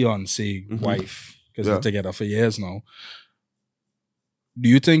fiancée wife, because they're together for years now. Do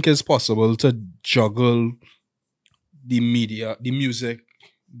you think it's possible to juggle the media, the music,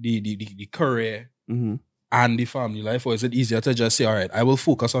 the career, and the family life? Or is it easier to just say, all right, I will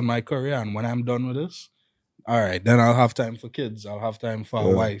focus on my career, and when I'm done with this, all right, then I'll have time for kids, I'll have time for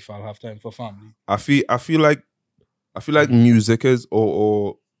a wife, I'll have time for family? I feel like music is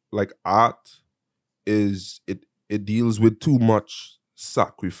or like art is it deals with too much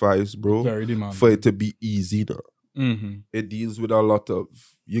sacrifice, bro. Very demanding. For it to be easy though. It deals with a lot of,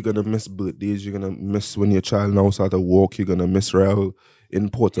 you're gonna miss birthdays, you're gonna miss when your child knows how to walk, you're gonna miss real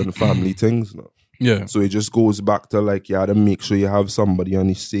important family things now. Yeah. So it just goes back to like, you gotta make sure you have somebody on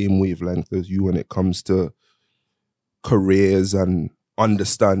the same wavelength as you when it comes to careers and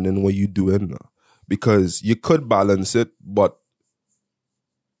understanding what you're doing now. Because you could balance it, but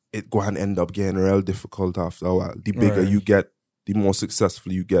it go and end up getting real difficult after a while. The bigger you get, the more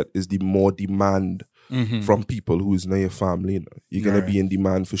successful you get, is the more demand from people who's not your family. You know? You're going to be in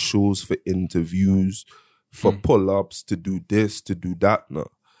demand for shows, for interviews, for pull-ups, to do this, to do that. No?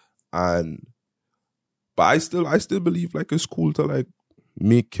 But I still believe like it's cool to like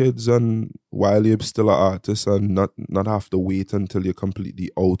make kids and while you're still an artist and not have to wait until you're completely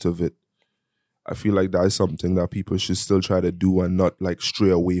out of it. I feel like that is something that people should still try to do and not like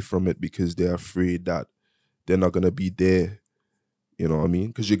stray away from it because they're afraid that they're not going to be there. You know what I mean?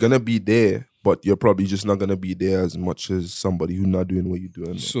 Because you're going to be there, but you're probably just not going to be there as much as somebody who's not doing what you're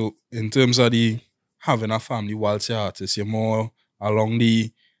doing. So in terms of the having a family whilst you're artist, you're more along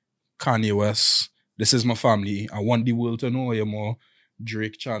the Kanye West, this is my family, I want the world to know, or you're more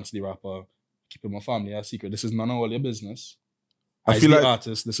Drake Chance the rapper, keeping my family a secret, this is none of all your business. I feel like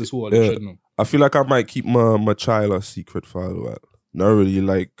artist, this is who all you should know. I feel like I might keep my child a secret for a while. Not really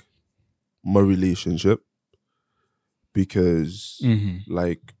like my relationship. Because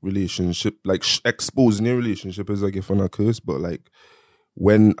like relationship, like exposing your relationship is a gift and a curse, but like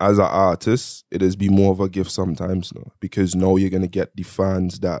when as an artist, it has been more of a gift sometimes now. Because now you're gonna get the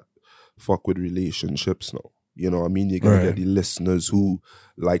fans that fuck with relationships now. You know what I mean? You're gonna get the listeners who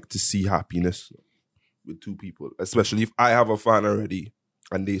like to see happiness. with two people, especially if I have a fan already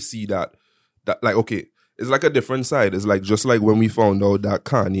and they see that like, okay, it's like a different side. It's like just like when we found out that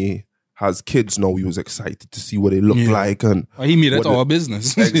Kanye has kids now, we was excited to see what they look like, and he made it our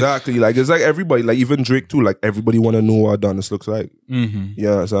business. Exactly. Like it's like everybody, like even Drake too, like everybody want to know what Adonis looks like. Mm-hmm. You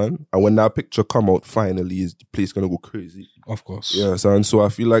know what I'm saying? And when that picture come out finally, is the place gonna go crazy. Of course. You know what I'm saying? So I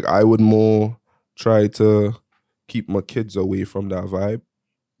feel like I would more try to keep my kids away from that vibe.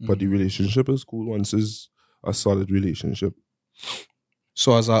 But the relationship is cool once it's a solid relationship.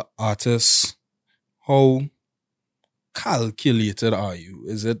 So as an artist, how calculated are you?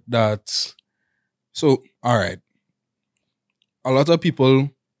 Is it that... So, all right. A lot of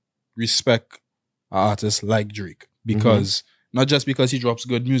people respect an artist like Drake because, not just because he drops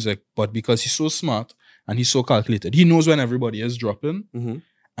good music, but because he's so smart and he's so calculated. He knows when everybody is dropping,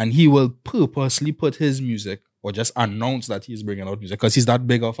 and he will purposely put his music or just announce that he's bringing out music because he's that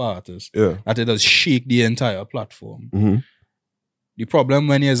big of an artist that it does shake the entire platform. The problem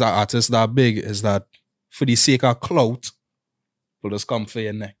when he's an artist that big is that for the sake of clout, people just come for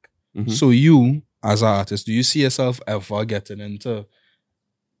your neck. So you, as an artist, do you see yourself ever getting into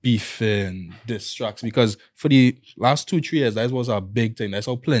beefing, diss tracks? Because for the last 2-3 years, that was a big thing. That's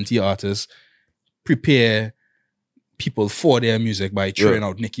how plenty of artists prepare people for their music by throwing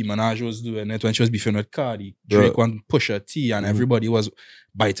out. Nicki Minaj was doing it when she was beefing with Cardi. Drake and Pusha T, and everybody was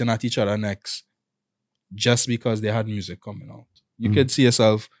biting at each other necks just because they had music coming out. You could see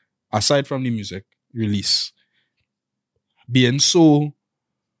yourself, aside from the music release, being so,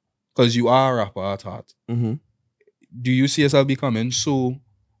 because you are a rapper at heart, do you see yourself becoming so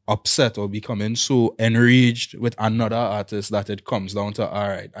upset or becoming so enraged with another artist that it comes down to, all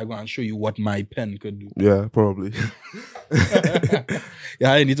right, I'm going to show you what my pen could do? Yeah, probably.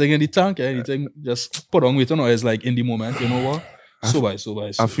 Anything in the tank, anything, just put on with it, or it's like in the moment, you know what? So by.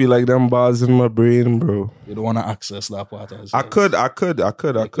 I feel like them bars in my brain, bro. You don't want to access that part. I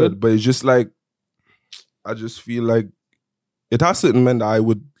could, but it's just like, I just feel like it has certain men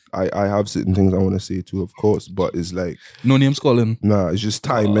that I have certain things I want to say too, of course, but it's like... No names calling. Nah, it's just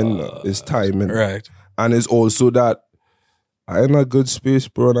timing. It's timing. Right. And it's also that I'm in a good space,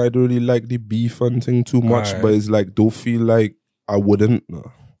 bro, and I don't really like the beef and thing too much, but it's like, don't feel like I wouldn't.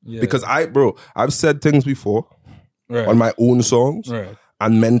 No. Yeah. Because I've said things before on my own songs,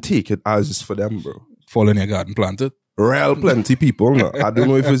 and men take it as it's for them, bro. Fall in your garden, plant it. Real plenty people, no. I don't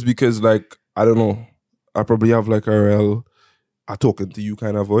know if it's because, like, I don't know, I probably have like a real... I talking to you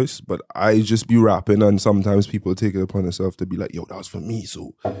kind of voice, but I just be rapping, and sometimes people take it upon themselves to be like, yo, that was for me,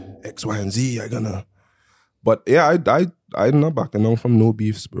 so X, Y, and Z, I gonna... But yeah, I'm not backing down from no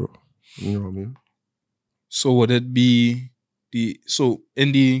beefs, bro. You know what I mean? So would it be in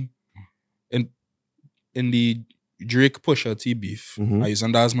the Drake Pusha T beef, I use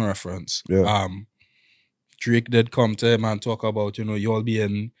that as my reference. Yeah. Drake did come to him and talk about, you all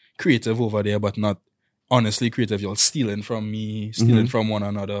being creative over there, but not honestly creative. You're stealing from me, stealing from one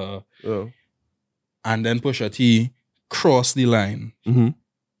another. Yeah. And then Pusha T crossed the line.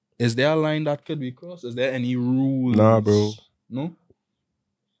 Is there a line that could be crossed? Is there any rules? Nah, bro. No?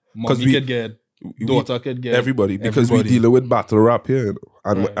 Mommy could get, daughter could get. Everybody, because we dealing with battle rap here.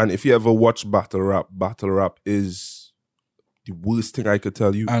 And if you ever watch battle rap is the worst thing I could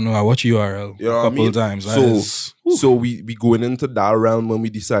tell you. I know, I watch URL a couple times. So we going into that realm when we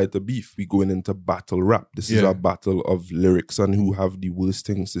decide to beef. We going into battle rap. This is a battle of lyrics and who have the worst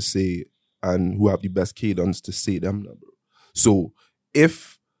things to say and who have the best cadence to say them, bro. So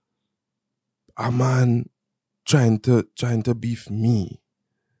if a man trying to beef me,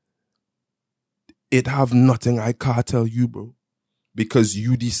 it have nothing I can't tell you, bro. Because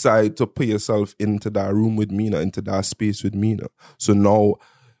you decide to put yourself into that room with me, into that space with me. So now,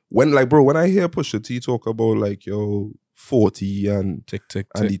 when I hear Pusha T talk about like, yo, 40 and tick,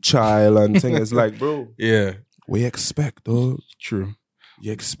 and the child and thing, it's like, bro, we expect, dog. True.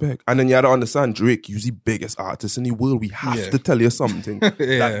 You expect. And then you have to understand, Drake, you're the biggest artist in the world. We have to tell you something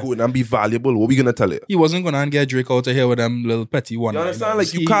that good and be valuable. What we going to tell you? He wasn't going to get Drake out of here with them little petty one. You understand?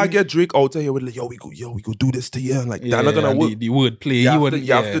 Like, you can't get Drake out of here with like, yo, we go do this to you. And like, they're not going to work. The word play. You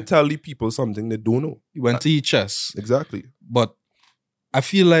have to tell the people something they don't know. He went to his chest. Exactly. But I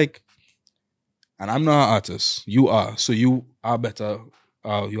feel like, and I'm not an artist, you are. So you are better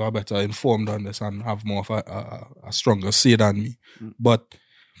informed on this and have more of a stronger say than me. But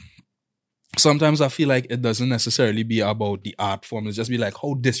sometimes I feel like it doesn't necessarily be about the art form. It's just be like,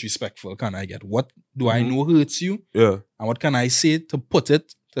 how disrespectful can I get? What do I know hurts you? Yeah. And what can I say to put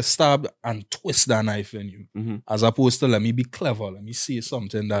it, to stab and twist that knife in you? As opposed to let me be clever. Let me say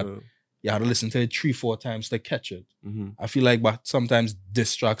something that you had to listen to it 3-4 times to catch it. Mm-hmm. I feel like, but sometimes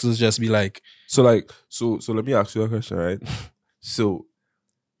diss tracks is just be like. So let me ask you a question, right? So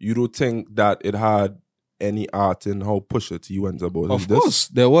you don't think that it had any art in how Pusha T went about Of course,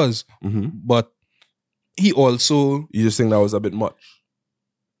 there was. Mm-hmm. But he also... You just think that was a bit much?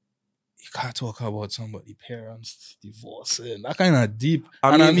 You can't talk about somebody's parents divorcing. That kind of deep.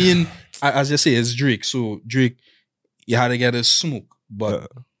 I mean, as you say, it's Drake. So Drake, you had to get a smoke.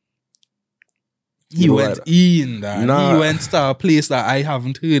 But he went in there. He went to a place that I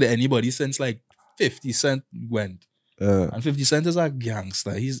haven't heard anybody since like 50 Cent went. And 50 Cent is a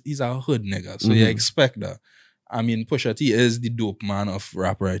gangster. He's a hood nigga. So you expect that. I mean, Pusha T is the dope man of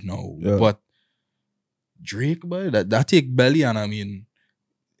rap right now. Yeah. But Drake, boy, that take belly, and I mean,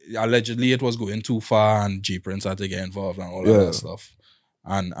 allegedly it was going too far and G Prince had to get involved and all of that stuff.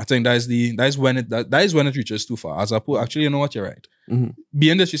 And I think that is when it reaches too far. Actually, you know what, you're right.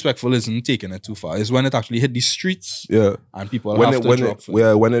 Being disrespectful isn't taking it too far. It's when it actually hit the streets. Yeah. And people have to drop.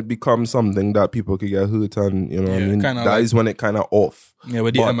 When it becomes something that people could get hurt and, you know what I mean? That is when it kind of off. Yeah,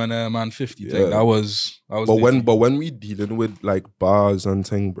 with the Eminem and 50 thing. That was but when we dealing with like bars and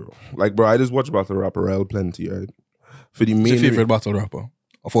thing, bro. Like, bro, I just watch Battle Rapper L plenty, right? For the main... What's your favorite battle rapper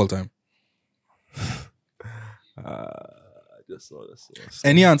of all time?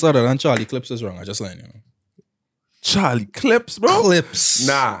 Any answer other than Charlie Clips is wrong. I just letting you know. Charlie Clips, bro? Clips.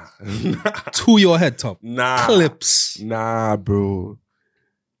 Nah. To your head top. Nah. Clips. Nah, bro.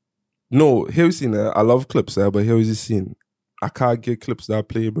 No, here we seen it. I love Clips, but here is the scene. I can't get Clips that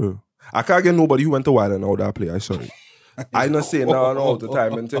play, bro. I can't get nobody who went to Wild and all that play. I'm sorry. I not saying no all the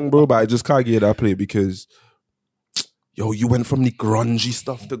time and thing, bro, but I just can't get that play because yo, you went from the grungy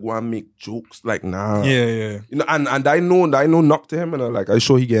stuff to go and make jokes. Like, nah. Yeah. You know, and I know knock to him, and I'm like, I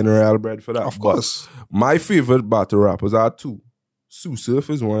sure he getting real bread for that. Of course. But my favorite battle rappers are two. Sue Surf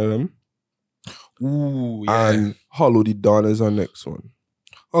is one of them. Ooh, yeah. And Hollow the Don is our next one.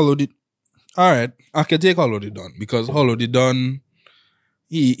 Alright, I can take Hollow the Don because Hollow the Don,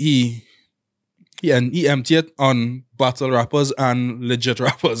 he emptied it on battle rappers and legit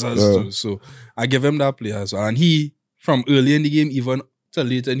rappers as too. So I give him that play as well. And he, from early in the game, even till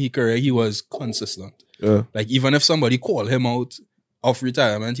late in his career, he was consistent. Yeah. Like, even if somebody called him out of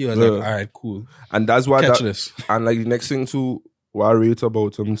retirement, he was like, all right, cool. And that's why catch this. And like the next thing too, what I rate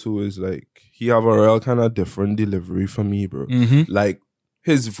about him too is like, he have a real kind of different delivery for me, bro. Like,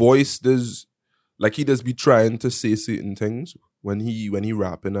 his voice does, like he does be trying to say certain things when he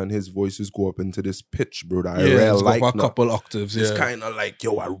rapping and his voices go up into this pitch, bro. That I real like a couple octaves. It's kind of like,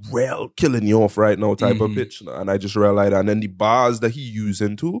 yo, I real killing you off right now type of pitch. And I just real like that. And then the bars that he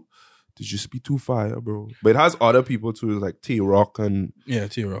using too, they just be too fire, bro. But it has other people too, like T-Rock and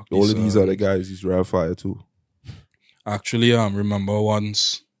T-Rock. All of these other guys, he's real fire too. Actually, remember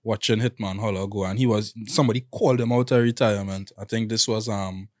once watching Hitman Holler go, and somebody called him out of retirement. I think this was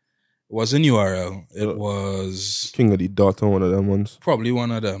it wasn't URL. It was King of the Dot, one of them ones. Probably one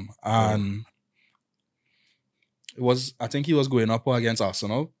of them. And it was, I think he was going up against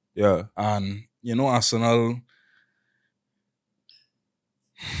Arsenal. Yeah. And you know, Arsenal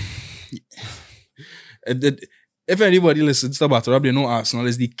if anybody listens to Battle Rap, they know Arsenal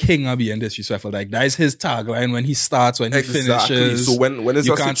is the king of being disrespectful. Like, that is his tagline when he starts, when he finishes. So when it's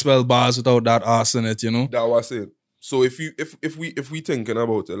you can't spell bars without that arse in it, you know? That was it. So if we thinking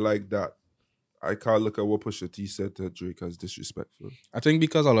about it like that, I can't look at what Pusha T said to Drake as disrespectful. I think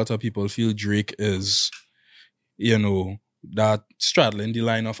because a lot of people feel Drake is, you know, that straddling the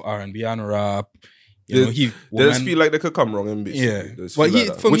line of R&B and rap. You know, they just feel like they could come wrong in basically. Yeah. Well,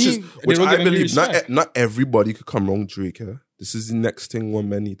 which I believe not everybody could come wrong Drake. Yeah? This is the next thing one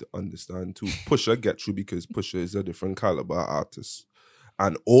men need to understand too. Pusha get through because Pusha is a different caliber artist.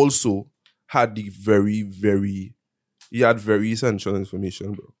 And also had the very essential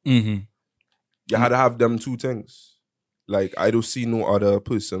information, bro. Mm-hmm. You had to have them two things. Like, I don't see no other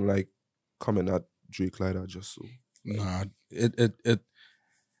person like coming at Drake like that just so. Nah,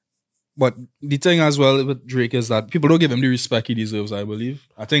 but the thing as well with Drake is that people don't give him the respect he deserves, I believe.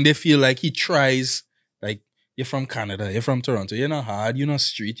 I think they feel like he tries, like, you're from Canada, you're from Toronto, you're not hard, you're not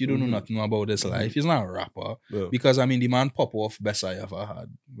street, you don't know nothing about this life. He's not a rapper. Yeah. Because, I mean, the man pop off best I ever had,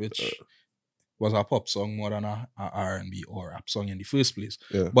 which was a pop song more than a R&B or rap song in the first place.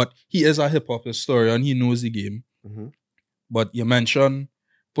 Yeah. But he is a hip-hop historian, he knows the game. Mm-hmm. But you mentioned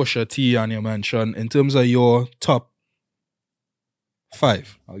Pusha T and you mentioned, in terms of your top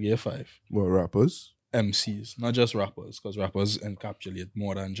 5, I'll give you 5. What, rappers? MCs, not just rappers, because rappers encapsulate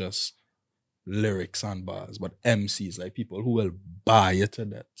more than just lyrics and bars, but MCs, like people who will buy it to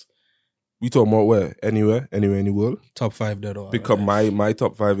that. We talking about where? Anywhere in the world? Top 5 dead or because my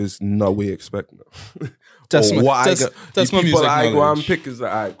top 5 is not what you expect now. That's my people music I go knowledge. and pick is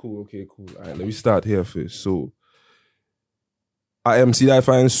like, alright, cool. Alright, let me start here first. So I MC that I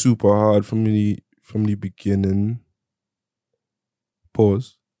find super hard from the beginning.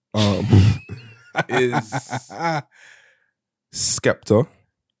 Pause. Is Skepta.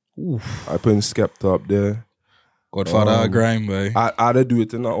 Oof. I put in Skepta up there. Godfather Grime, boy. I'd do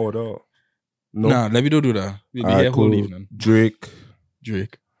it in that order. No. Nah, let me don't do that. We'll be here whole evening. Drake.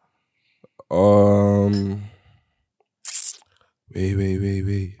 Wait. I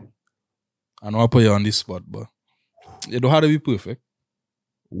know I put you on this spot, but you don't have to be perfect.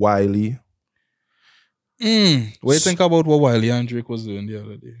 Wiley. What do you think about what Wiley and Drake was doing the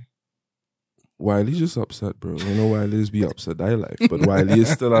other day? Wiley's just upset, bro. You know Wiley's be upset, I like. But Wiley is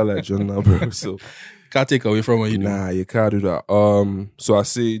still a legend now, bro. So can't take away from what you do. Nah, you can't do that. So I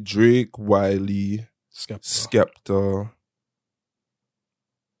say Drake, Wiley, Skepta.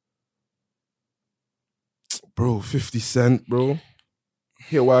 Bro, 50 Cent, bro.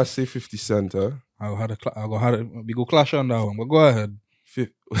 Hear why I say 50 Cent, huh? We go clash on that one, but go ahead.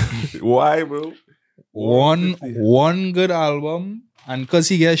 Why, bro? One good album, and because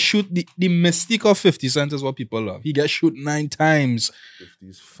he gets shoot, the mystique of 50 Cent is what people love. He gets shoot 9 times.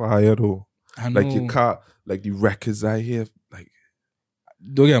 50's fire though. I know. Like you can't, like the records I hear, like.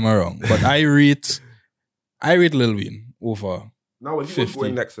 Don't get me wrong, but I rate Lil Wayne over. Now when he was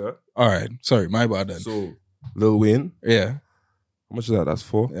going next, sir. All right, sorry, my bad then. So Lil Wayne, yeah. How much is that? That's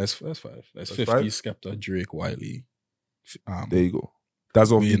 4. That's 5. That's 50. 5? Skepta, Drake, Wiley. There you go.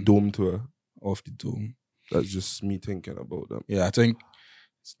 That's off Wayne. the Dome tour. Off the Dome. That's just me thinking about them. Yeah, I think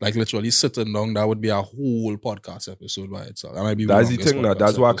like literally sitting down, that would be a whole podcast episode by itself. That might be that's the thing now.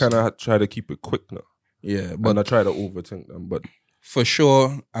 That's why I kind of try to keep it quick now. Yeah, but I try to overthink them. But for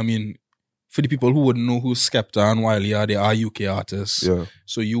sure, I mean, for the people who wouldn't know who Skepta and Wiley are, they are UK artists. Yeah.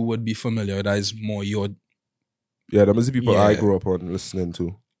 So you would be familiar. That is more your. Yeah, them is the people I grew up on listening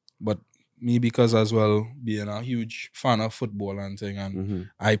to. But me, because as well, being a huge fan of football and thing, and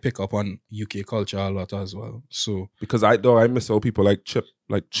I pick up on UK culture a lot as well. So because I miss out people like Chip.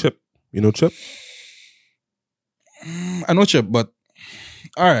 You know Chip? I know Chip, but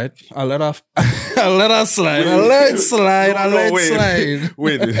all right, I'll let her slide. I'll let it slide.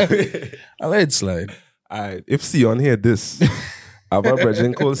 Wait. I'll let it slide. All right, if Sion hear this, I have a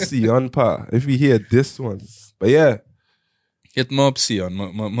brethren called Sion Pa. If he hear this one, but yeah. Hit me up, Sion.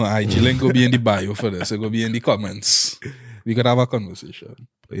 My IG link will be in the bio for this. It will be in the comments. We could have a conversation.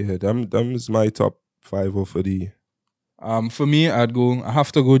 But yeah, them is my top 5 for the. For me, I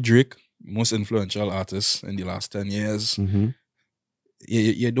have to go Drake, most influential artist in the last 10 years. Mm-hmm.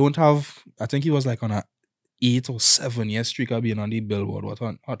 You don't have, I think he was like on a 8 or 7 year streak of being on the Billboard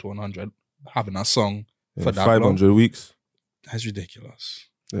Hot 100, having a song for that 500 long. weeks. That's ridiculous.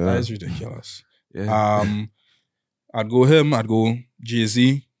 Yeah. That is ridiculous. Yeah. I'd go him, I'd go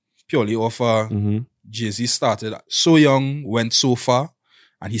Jay-Z, purely off Jay-Z started so young, went so far,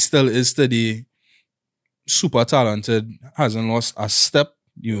 and he still is today super talented, hasn't lost a step.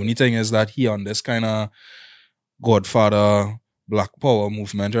 The only thing is that he on this kind of Godfather Black Power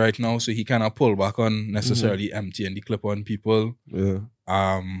movement right now, so he kind of pull back on necessarily emptying the clip on people. Yeah.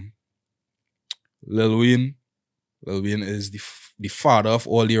 Lil Wayne is the father of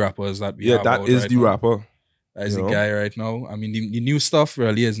all the rappers that we have. Yeah, that is right the now. Rapper. That is the guy right now. I mean, the new stuff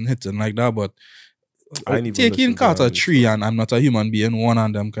really isn't hitting like that, but taking Carter 3 and I'm Not a Human Being, one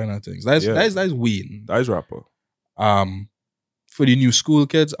and them kind of things. That's Wayne. That is rapper. For the new school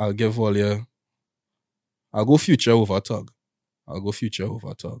kids, I'll go Future over Tug.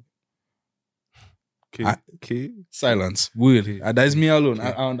 Okay. Silence. Weird. That is me alone.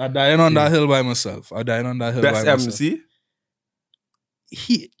 I dying on that hill by myself. That's MC?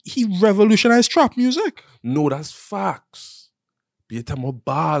 He revolutionized trap music. No, that's facts. Be a time of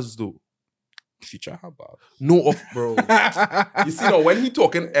bars though. Future have bars. No, bro. You see, now when he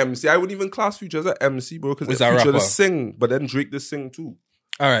talking MC, I wouldn't even class Future as an MC, bro, because Future to sing, but then Drake to sing too.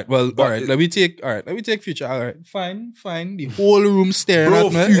 All right, let me take Future. All right, fine. The whole room staring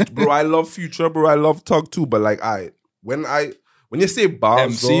at me. Bro, I love Future, bro. I love Tug too, but like when you say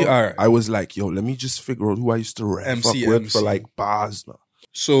bars, MC, though, right. I was like, yo, let me just figure out who I used to rap with for like bars now.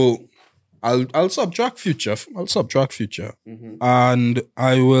 So I'll subtract Future. And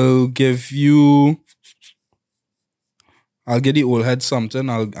I will give you. I'll give the old heads something.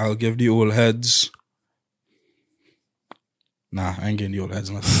 I'll give the old heads. Nah, I ain't getting the old heads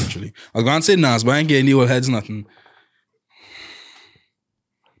nothing, actually. I was going to say Nas, but I ain't getting the old heads nothing.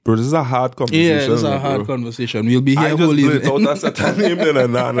 Bro, this is a hard conversation. Yeah, this is a hard conversation. We'll be here I just blurt out that certain name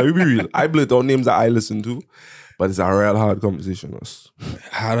and nah, we be real. I blurt out names that I listen to, but it's a real hard conversation. I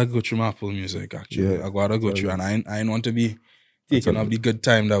had to go through my Apple Music, actually. Yeah, I gotta go through, and I didn't want to be taking up the good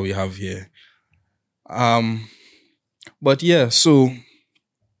time that we have here. But yeah, so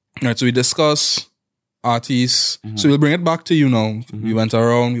we discuss artists. So we'll bring it back to you now. We went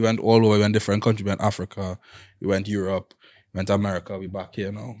around, we went all over, we went different countries, we went Africa, we went Europe, we went America, we back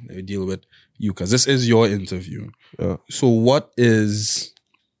here now. We deal with you, because this is your interview. Yeah. So what is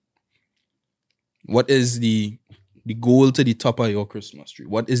the goal to the top of your Christmas tree?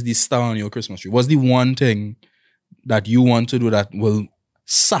 What is the star on your Christmas tree? What's the one thing that you want to do that will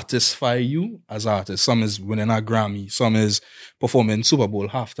satisfy you as an artist? Some is winning a Grammy, some is performing Super Bowl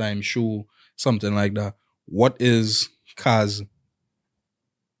halftime show, something like that. What is Kaz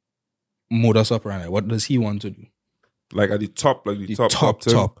modus operandi? What does he want to do? Like at the top, like the top.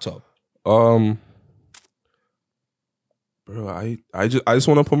 Bro, I just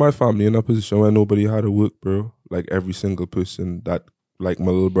want to put my family in a position where nobody had to work, bro. Like every single person that, like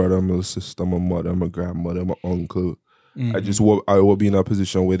my little brother, my little sister, my mother, my grandmother, my uncle. I will be in a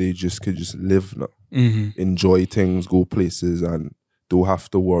position where they just could just live now, enjoy things, go places, and don't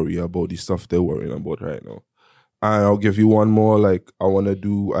have to worry about the stuff they're worrying about right now. And I'll give you one more. Like I want to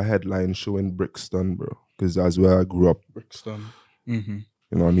do a headline show in Brixton, bro, because that's where I grew up. Brixton. You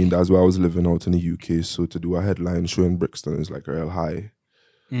know what I mean? That's where I was living out in the UK. So to do a headline show in Brixton is like a real high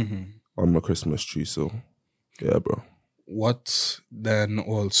on my Christmas tree. So yeah, bro. What then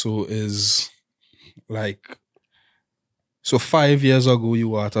also is like, so 5 years ago you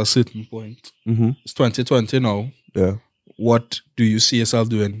were at a certain point. It's 2020 now. Yeah. What do you see yourself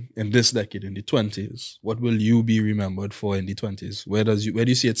doing in this decade, in the 20s? What will you be remembered for in the 20s? Where do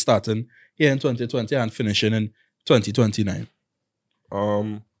you see it starting here in 2020 and finishing in 2029?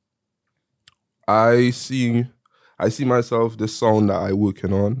 I see myself, the sound that I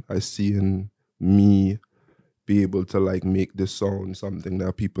working on, I see in me be able to like make this sound something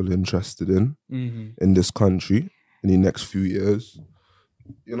that people interested in this country in the next few years.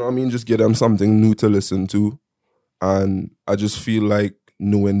 You know what I mean? Just get them something new to listen to. And I just feel like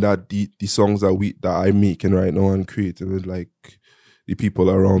knowing that the songs that I'm making right now and creating with like the people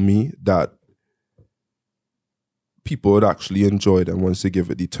around me, that people would actually enjoy them once they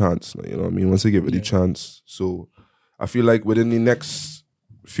give it the chance. You know what I mean? Once they give it the chance. So I feel like within the next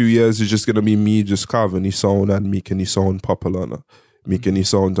few years, it's just going to be me just carving the sound and making the sound popular. Making the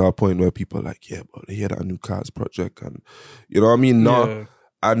sound to a point where people are like, yeah, but they hear that new Kaz project. And you know what I mean?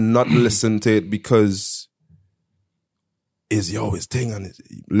 And not listen to it because it's your thing. And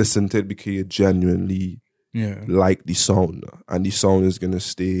listen to it because you genuinely like the sound. And the sound is going to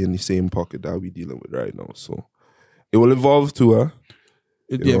stay in the same pocket that we're dealing with right now. So it will evolve to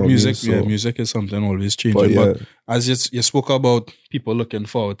music is something always changing. But as you spoke about people looking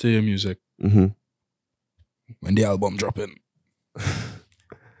forward to your music, when the album dropping, because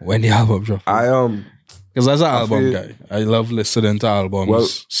as an album guy, I love listening to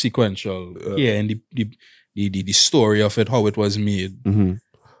albums sequential. And the story of it, how it was made.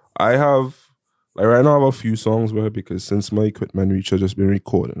 I have. Like right now I have a few songs, bro, because since my equipment reach, I've just been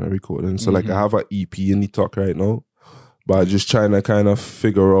recording. So like I have an EP in the talk right now. But I'm just trying to kind of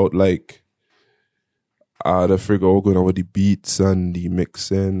figure out like how going on with the beats and the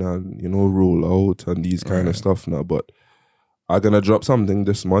mixing and, you know, roll out and these kind of stuff now. But I'm gonna drop something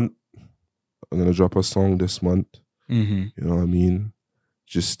this month. I'm gonna drop a song this month. You know what I mean?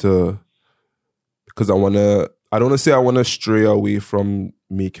 Just because I don't want to say I want to stray away from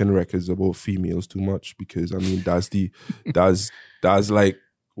making records about females too much, because I mean that's like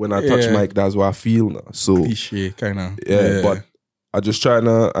when I touch mic, that's what I feel now. So cliche kind of. Yeah, but I just trying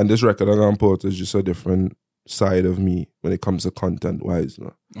to, and this record I'm gonna put is just a different side of me when it comes to content wise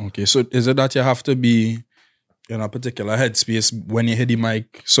now. Okay, so is it that you have to be in a particular headspace when you hit the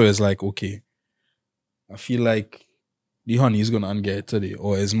mic? So it's like, okay, I feel like the honey is gonna get it today,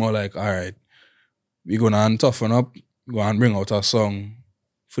 or it's more like, all right, we're gonna toughen up, go and bring out a song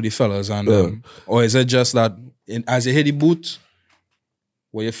for the fellas, and or is it just that as you hit the boot,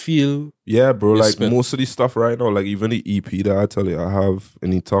 where you feel? Yeah, bro. Like most of the stuff right now, like even the EP that I tell you I have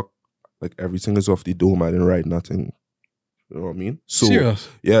in the talk, like everything is off the dome. I didn't write nothing. You know what I mean? So serious?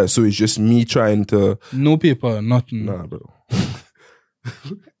 Yeah. So it's just me trying to. No paper, nothing. Nah, bro.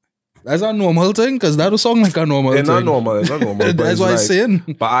 That's a normal thing, because that will sound like a normal thing. It's not normal. That's what I'm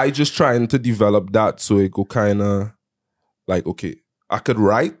saying. But I just trying to develop that so it go kind of like, okay, I could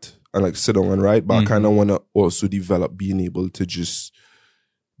write and like sit down and write, but I kind of want to also develop being able to just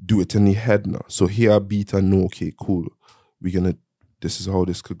do it in the head now. So here I beat and know, okay, cool. We're going to this is how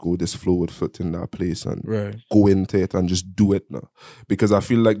this could go, this flow would fit in that place, and right. go into it and just do it now. Because I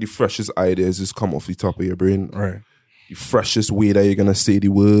feel like the freshest ideas just come off the top of your brain. Right. The freshest way that you're going to say the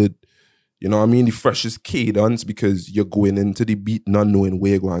word. You know what I mean? The freshest cadence, because you're going into the beat not knowing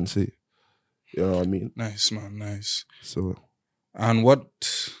where you're going to say. You know what I mean? Nice, man, nice. So, and what,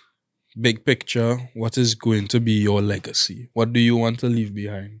 big picture, what is going to be your legacy? What do you want to leave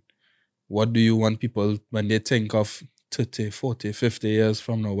behind? What do you want people, when they think of 30, 40, 50 years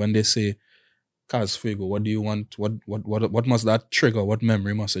from now, when they say Kaz Fuego, what do you want? What must that trigger? What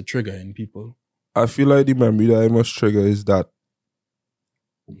memory must it trigger in people? I feel like the memory that I must trigger is that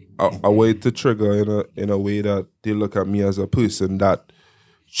a way to trigger in a way that they look at me as a person that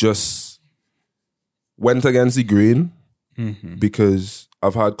just went against the grain, because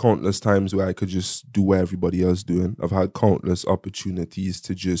I've had countless times where I could just do what everybody else doing. I've had countless opportunities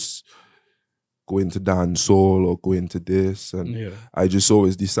to just go into dancehall or go into this, and I just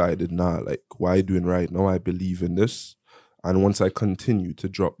always decided, like, what I doing right now, I believe in this, and once I continue to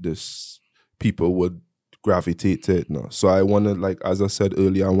drop this, people would gravitate to it now. So I want to, like, as I said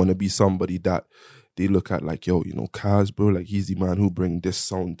earlier, I want to be somebody that they look at like, yo, you know, Kaz, bro, like, he's the man who bring this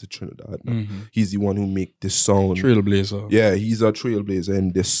sound to Trinidad. He's the one who make this sound. Trailblazer. Yeah, he's a trailblazer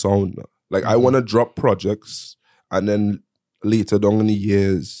in this sound. Like, I want to drop projects and then later down in the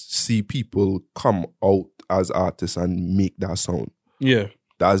years, see people come out as artists and make that sound. Yeah.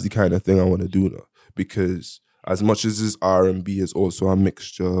 That's the kind of thing I want to do now. Because as much as this R&B is also a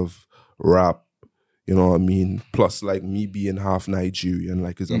mixture of rap, you know what I mean? Plus, like, me being half Nigerian,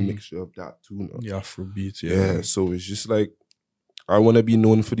 like, it's a mixture of that too. No? Yeah, Afrobeat, yeah. So it's just like, I want to be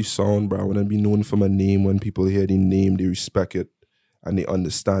known for the sound, bro. I want to be known for my name. When people hear the name, they respect it and they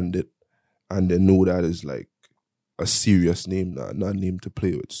understand it. And they know that it's like a serious name, not a name to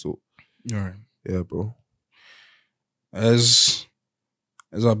play with. So, all right. Yeah, bro. As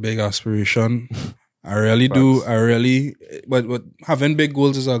a big aspiration. I really do. But having big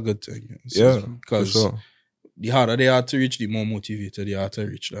goals is a good thing. Because the harder they are to reach, the more motivated they are to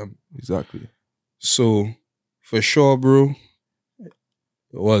reach them. Exactly. So, for sure, bro, it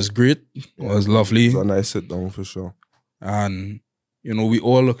was great. It was lovely. It was a nice sit down, for sure. And, you know, we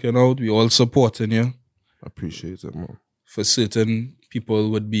all looking out. We all supporting you. I appreciate it, man. For certain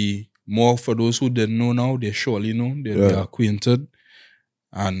people would be more, for those who didn't know now, they surely know. They'll be acquainted.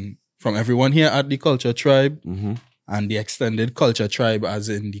 And from everyone here at the Culture Tribe and the extended Culture Tribe, as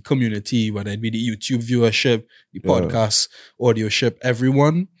in the community, whether it be the YouTube viewership, the podcast, audioship,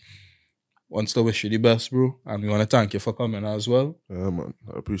 everyone wants to wish you the best, bro. And we want to thank you for coming as well. Yeah, man.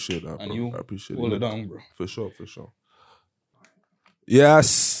 I appreciate that, bro. And you I appreciate hold it down, bro. For sure, for sure.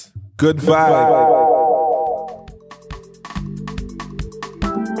 Yes. Good vibe.